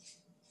Lord.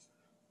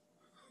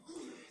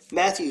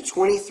 Matthew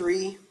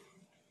 23,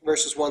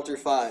 verses 1 through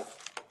 5.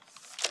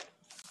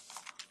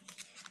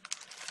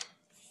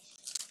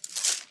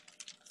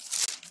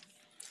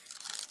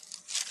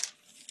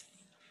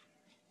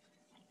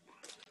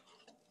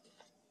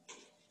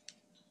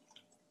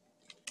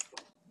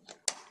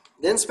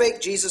 Then spake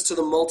Jesus to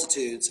the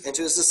multitudes and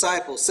to his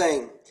disciples,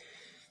 saying,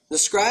 The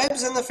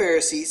scribes and the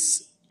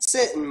Pharisees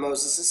sit in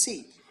Moses'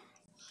 seat.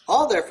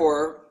 All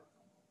therefore,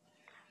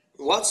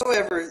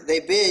 whatsoever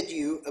they bid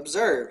you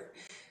observe,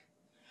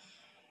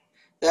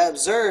 that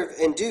observe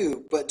and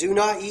do, but do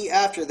not ye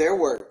after their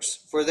works,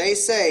 for they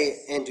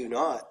say and do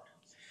not.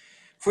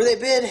 For they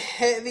bind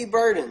heavy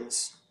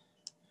burdens,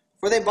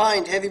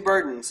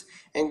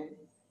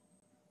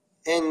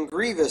 and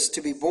grievous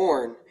to be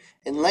borne,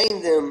 and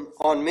laying them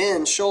on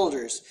men's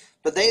shoulders,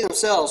 but they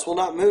themselves will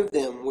not move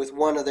them with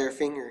one of their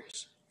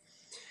fingers.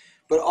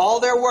 But all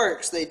their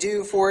works they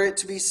do for it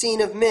to be seen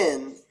of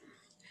men.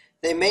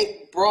 They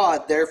make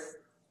broad their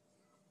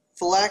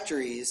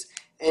phylacteries,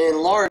 and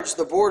enlarge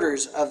the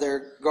borders of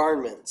their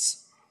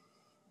garments.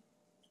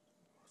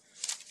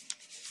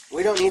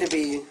 We don't need to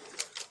be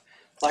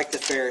like the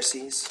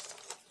Pharisees.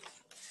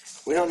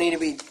 We don't need to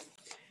be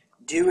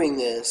doing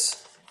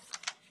this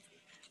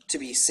to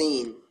be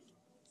seen,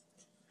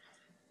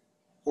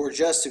 or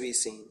just to be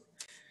seen.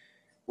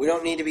 We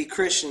don't need to be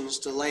Christians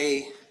to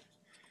lay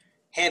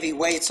heavy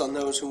weights on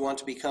those who want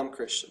to become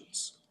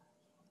Christians,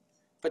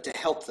 but to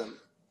help them,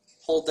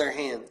 hold their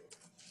hand.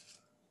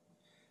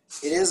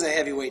 It is a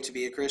heavy weight to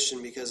be a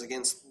Christian because,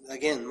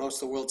 most of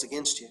the world's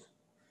against you.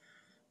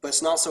 But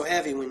it's not so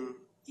heavy when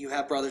you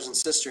have brothers and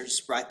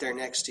sisters right there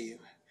next to you,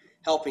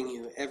 helping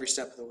you every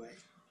step of the way.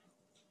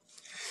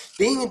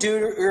 Being a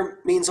doer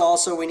means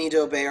also we need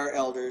to obey our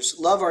elders,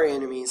 love our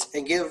enemies,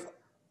 and give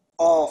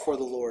all for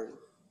the Lord.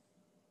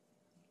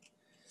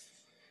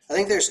 I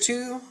think there's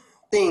two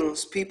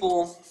things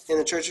people in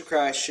the Church of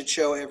Christ should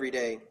show every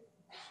day.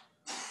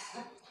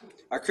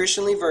 Our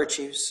Christianly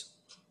virtues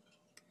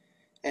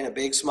and a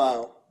big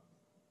smile.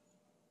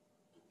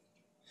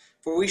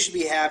 For we should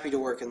be happy to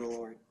work in the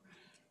Lord.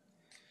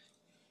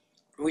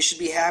 We should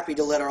be happy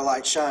to let our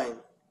light shine.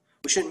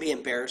 We shouldn't be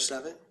embarrassed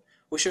of it.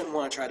 We shouldn't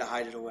want to try to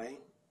hide it away.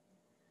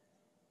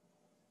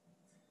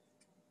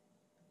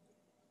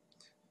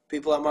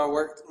 People at my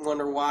work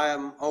wonder why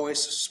I'm always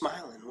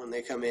smiling when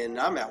they come in.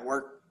 I'm at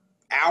work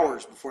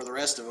hours before the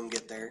rest of them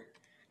get there,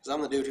 because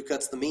I'm the dude who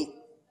cuts the meat.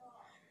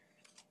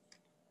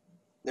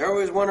 They're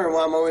always wondering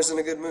why I'm always in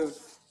a good mood.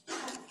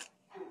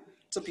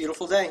 It's a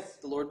beautiful day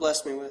the Lord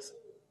blessed me with.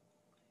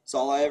 That's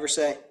all I ever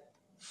say.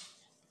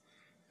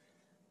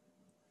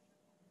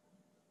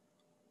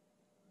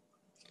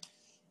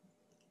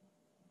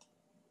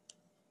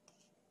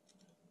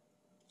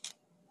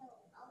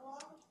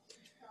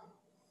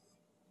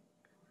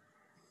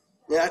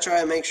 Yeah, I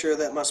try to make sure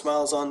that my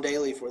smile is on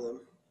daily for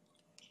them.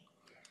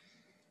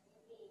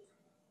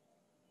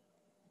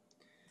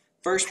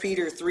 1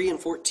 Peter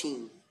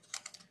 3:14.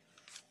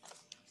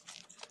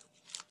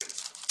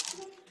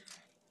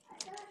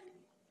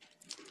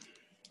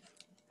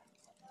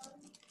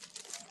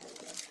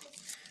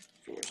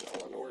 Fingers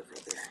not wanting to work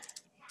right there.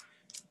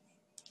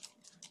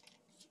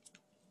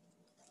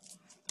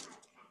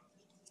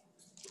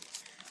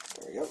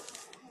 There we go.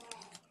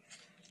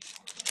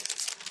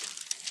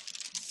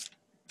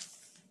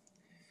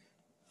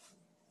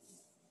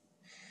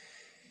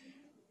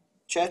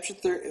 Chapter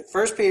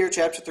 1 Peter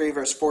chapter 3,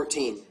 verse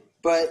 14.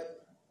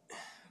 But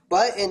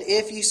and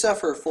if ye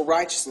suffer for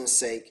righteousness'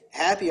 sake,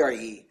 happy are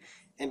ye,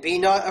 and be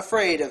not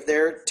afraid of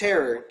their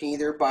terror,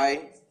 neither be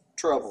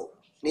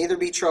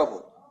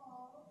troubled.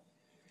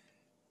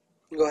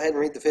 Go ahead and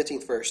read the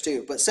 15th verse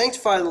too. But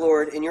sanctify the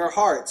Lord in your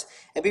hearts,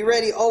 and be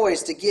ready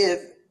always to give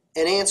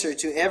an answer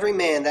to every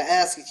man that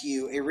asketh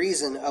you a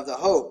reason of the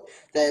hope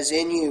that is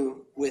in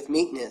you with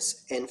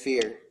meekness and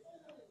fear.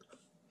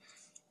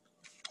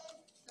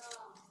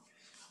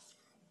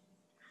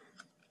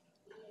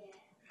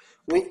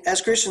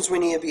 As Christians, we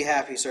need to be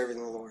happy serving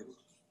the Lord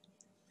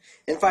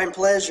and find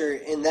pleasure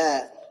in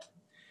that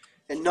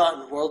and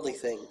not in worldly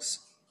things.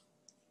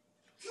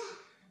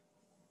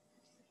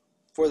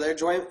 For their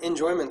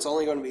enjoyment's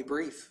only going to be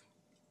brief.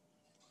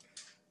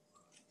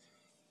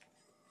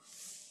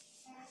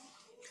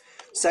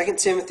 2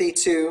 Timothy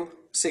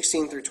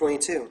 2:16 through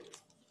 22.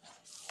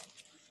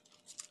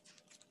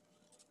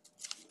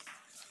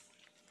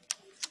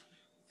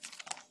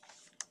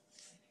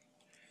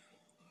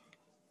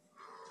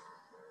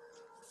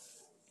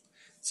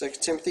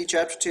 Second Timothy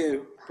chapter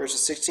 2,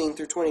 verses 16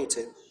 through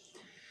 22.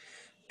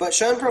 But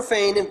shun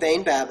profane and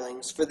vain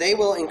babblings, for they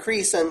will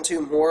increase unto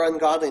more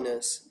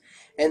ungodliness.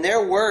 And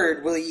their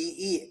word will ye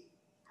eat,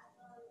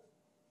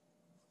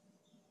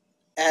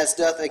 as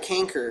doth a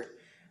canker,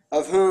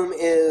 of whom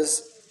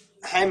is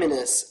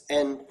Hymenaeus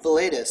and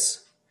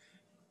Philetus,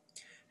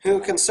 who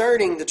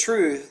concerning the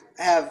truth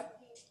have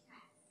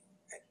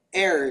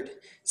erred,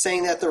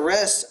 saying that the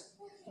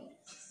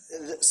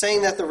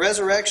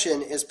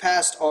resurrection is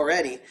past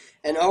already,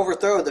 and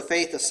overthrow the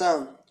faith of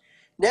some.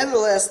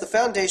 Nevertheless, the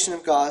foundation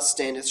of God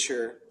standeth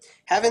sure.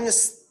 Having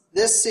this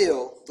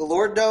seal, the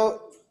Lord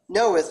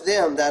knoweth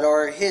them that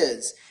are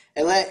his,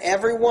 and let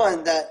every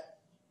one that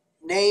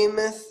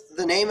nameth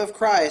the name of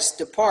Christ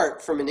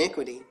depart from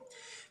iniquity.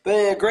 But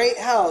in a great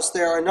house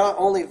there are not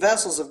only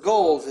vessels of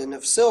gold and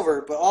of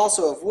silver, but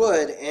also of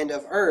wood and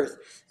of earth,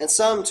 and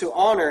some to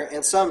honor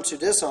and some to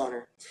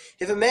dishonor.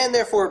 If a man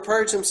therefore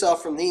purge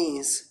himself from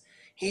these,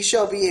 he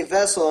shall be a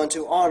vessel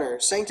unto honor,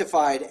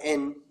 sanctified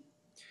and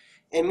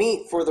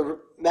meet for the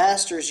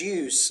master's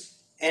use,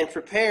 and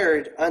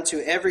prepared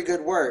unto every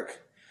good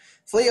work.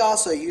 Flee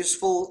also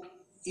youthful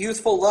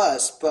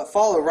lust, but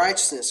follow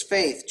righteousness,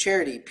 faith,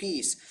 charity,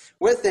 peace,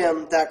 with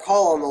them that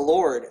call on the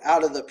Lord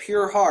out of the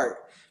pure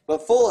heart.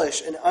 But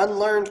foolish and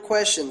unlearned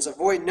questions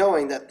avoid,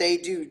 knowing that they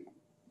do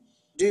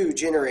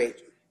gender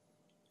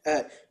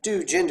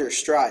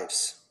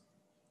strifes.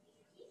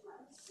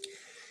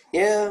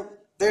 Yeah,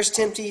 there's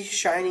tempting,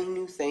 shiny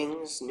new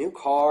things, new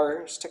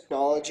cars,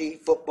 technology,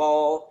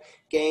 football,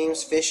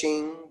 games,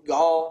 fishing,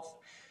 golf.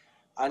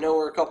 I know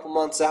we're a couple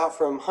months out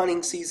from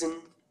hunting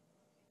season.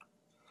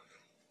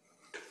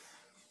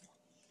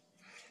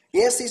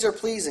 Yes, these are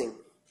pleasing,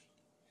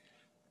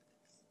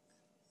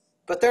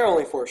 but they're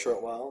only for a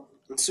short while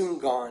and soon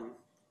gone.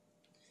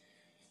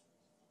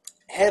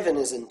 Heaven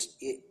is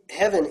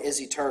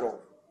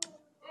eternal.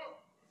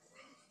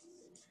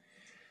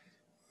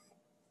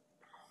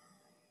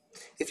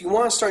 If you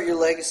want to start your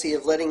legacy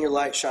of letting your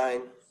light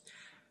shine,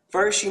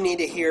 first you need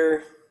to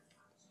hear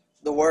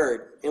the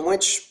word, in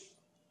which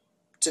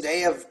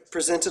today I've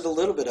presented a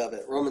little bit of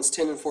it, Romans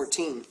 10 and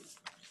 14.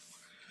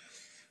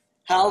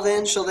 How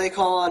then shall they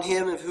call on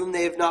him of whom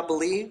they have not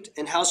believed?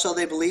 And how shall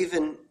they believe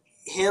in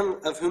him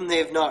of whom they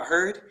have not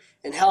heard?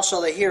 And how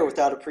shall they hear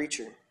without a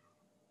preacher?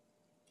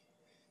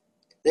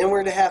 Then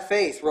we're to have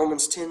faith,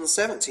 Romans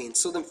 10:17.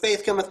 So then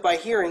faith cometh by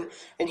hearing,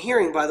 and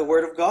hearing by the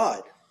word of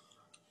God.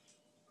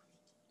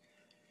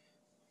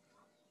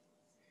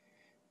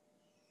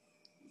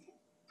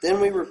 Then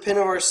we repent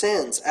of our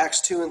sins,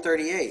 Acts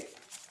 2:38.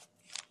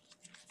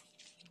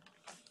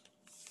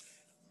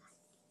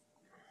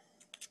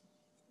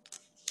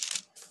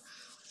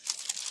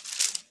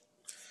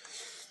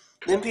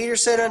 Then Peter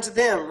said unto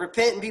them,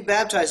 Repent and be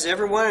baptized,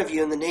 every one of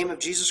you, in the name of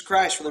Jesus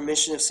Christ for the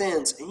remission of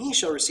sins, and ye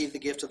shall receive the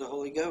gift of the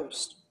Holy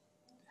Ghost.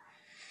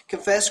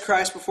 Confess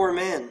Christ before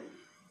men.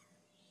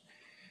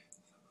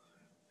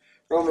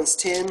 Romans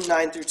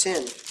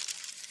 10:9-10.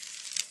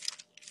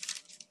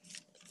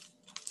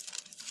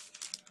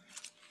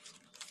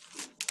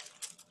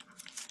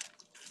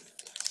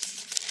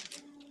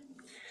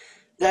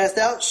 That if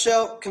thou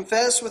shalt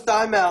confess with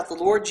thy mouth the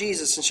Lord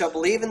Jesus, and shalt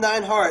believe in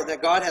thine heart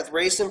that God hath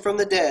raised him from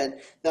the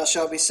dead, thou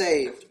shalt be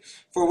saved.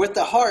 For with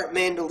the heart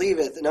man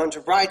believeth unto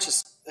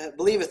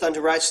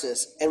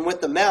righteousness, and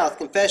with the mouth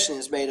confession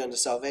is made unto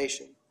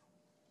salvation.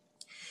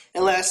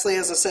 And lastly,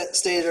 as I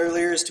stated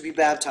earlier, is to be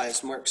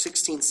baptized, Mark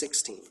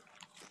 16:16.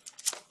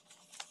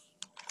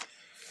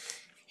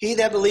 He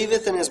that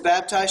believeth and is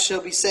baptized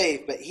shall be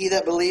saved, but he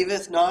that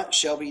believeth not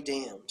shall be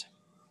damned.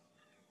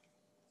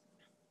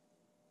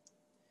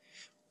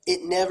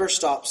 It never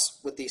stops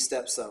with these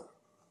steps, though.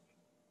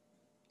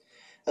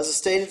 As I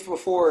stated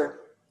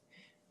before,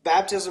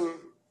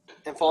 baptism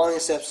and following the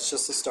steps is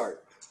just the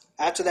start.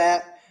 After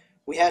that,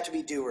 we have to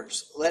be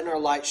doers, letting our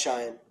light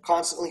shine,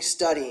 constantly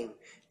studying,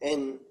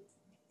 and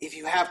if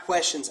you have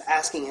questions,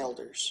 asking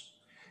elders,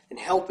 and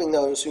helping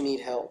those who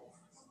need help.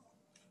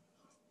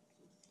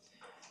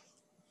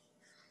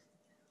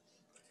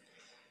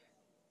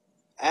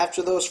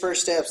 After those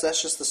first steps,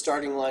 that's just the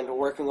starting line to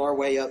working our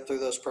way up through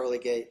those pearly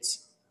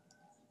gates.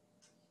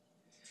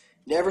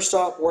 Never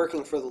stop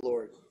working for the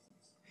Lord.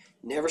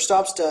 Never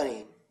stop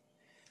studying.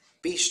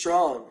 Be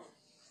strong.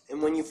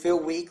 And when you feel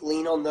weak,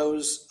 lean on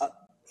those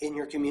in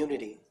your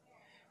community,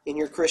 in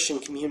your Christian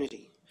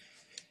community.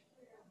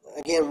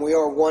 Again, we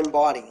are one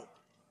body.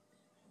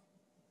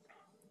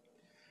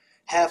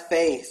 Have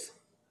faith.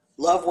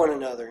 Love one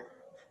another.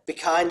 Be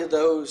kind to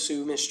those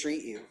who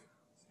mistreat you.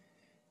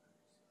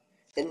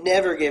 And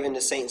never give in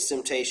to Satan's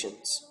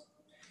temptations,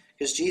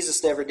 because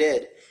Jesus never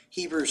did.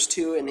 Hebrews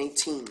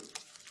 2:18.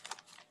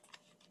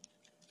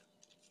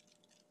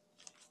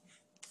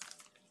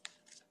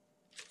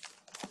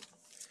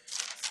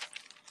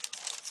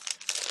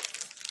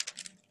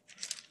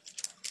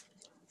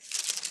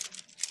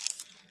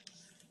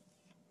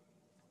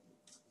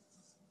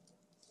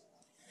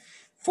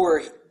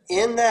 For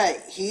in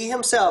that he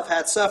himself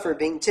hath suffered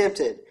being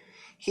tempted,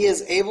 he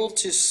is able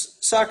to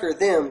succor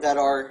them that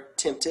are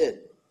tempted.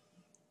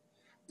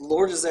 The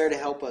Lord is there to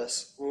help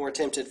us when we're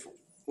tempted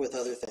with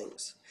other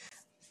things.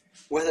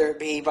 Whether it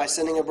be by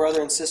sending a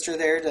brother and sister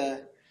there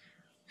to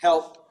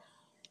help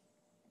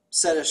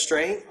set us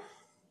straight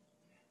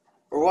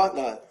or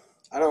whatnot.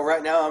 I know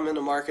right now I'm in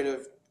the market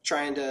of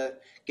trying to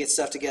get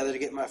stuff together to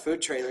get my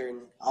food trailer,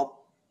 and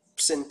I'll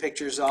send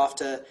pictures off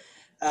to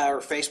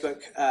or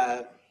Facebook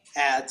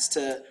ads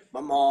to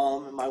my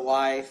mom and my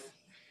wife,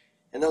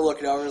 and they'll look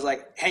it over and it's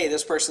like, hey,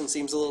 this person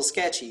seems a little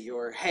sketchy,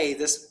 or hey,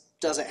 this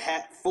doesn't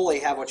fully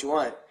have what you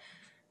want.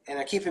 And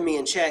they're keeping me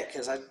in check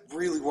because I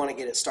really want to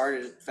get it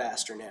started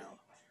faster now.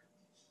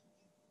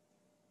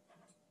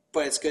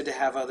 But it's good to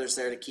have others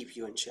there to keep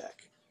you in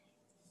check,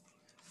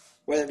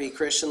 whether it be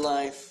Christian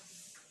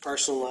life,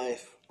 personal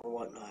life, or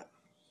whatnot.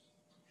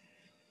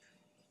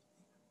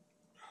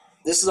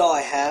 This is all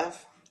I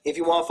have. If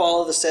you want to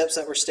follow the steps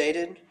that were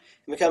stated and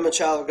become a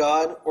child of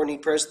God or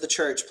need prayers of the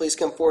church, please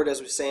come forward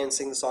as we say and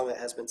sing the song that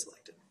has been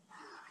selected.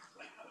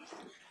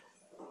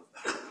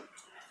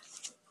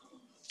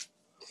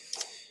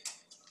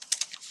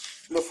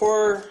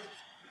 Before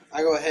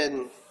I go ahead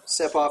and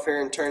step off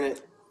here and turn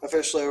it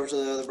officially over to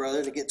the other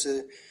brother to get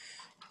to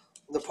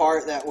the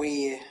part that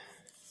we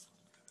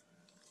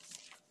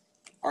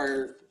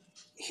are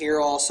here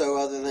also,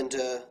 other than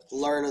to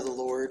learn of the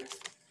Lord,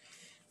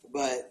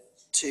 but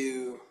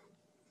to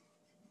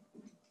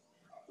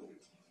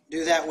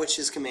do that which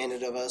is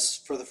commanded of us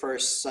for the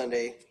first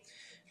Sunday,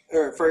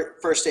 or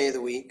first day of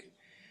the week.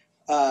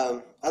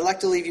 I'd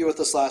like to leave you with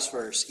this last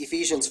verse,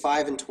 Ephesians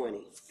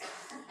 5:20.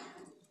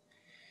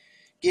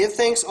 Give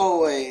thanks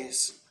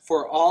always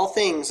for all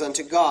things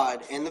unto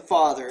God and the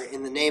Father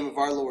in the name of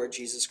our Lord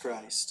Jesus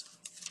Christ.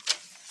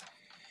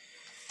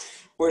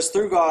 For it's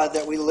through God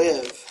that we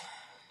live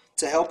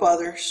to help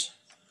others.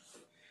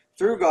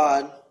 Through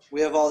God,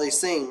 we have all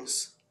these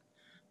things,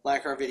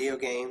 like our video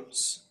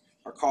games,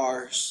 our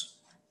cars,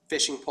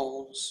 fishing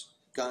poles,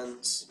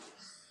 guns.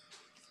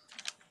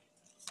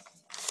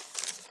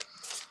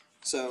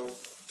 So,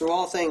 through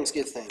all things,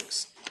 give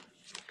thanks.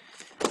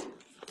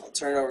 I'll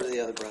turn it over to the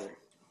other brother.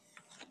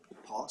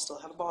 Paul, I still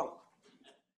have a bottle.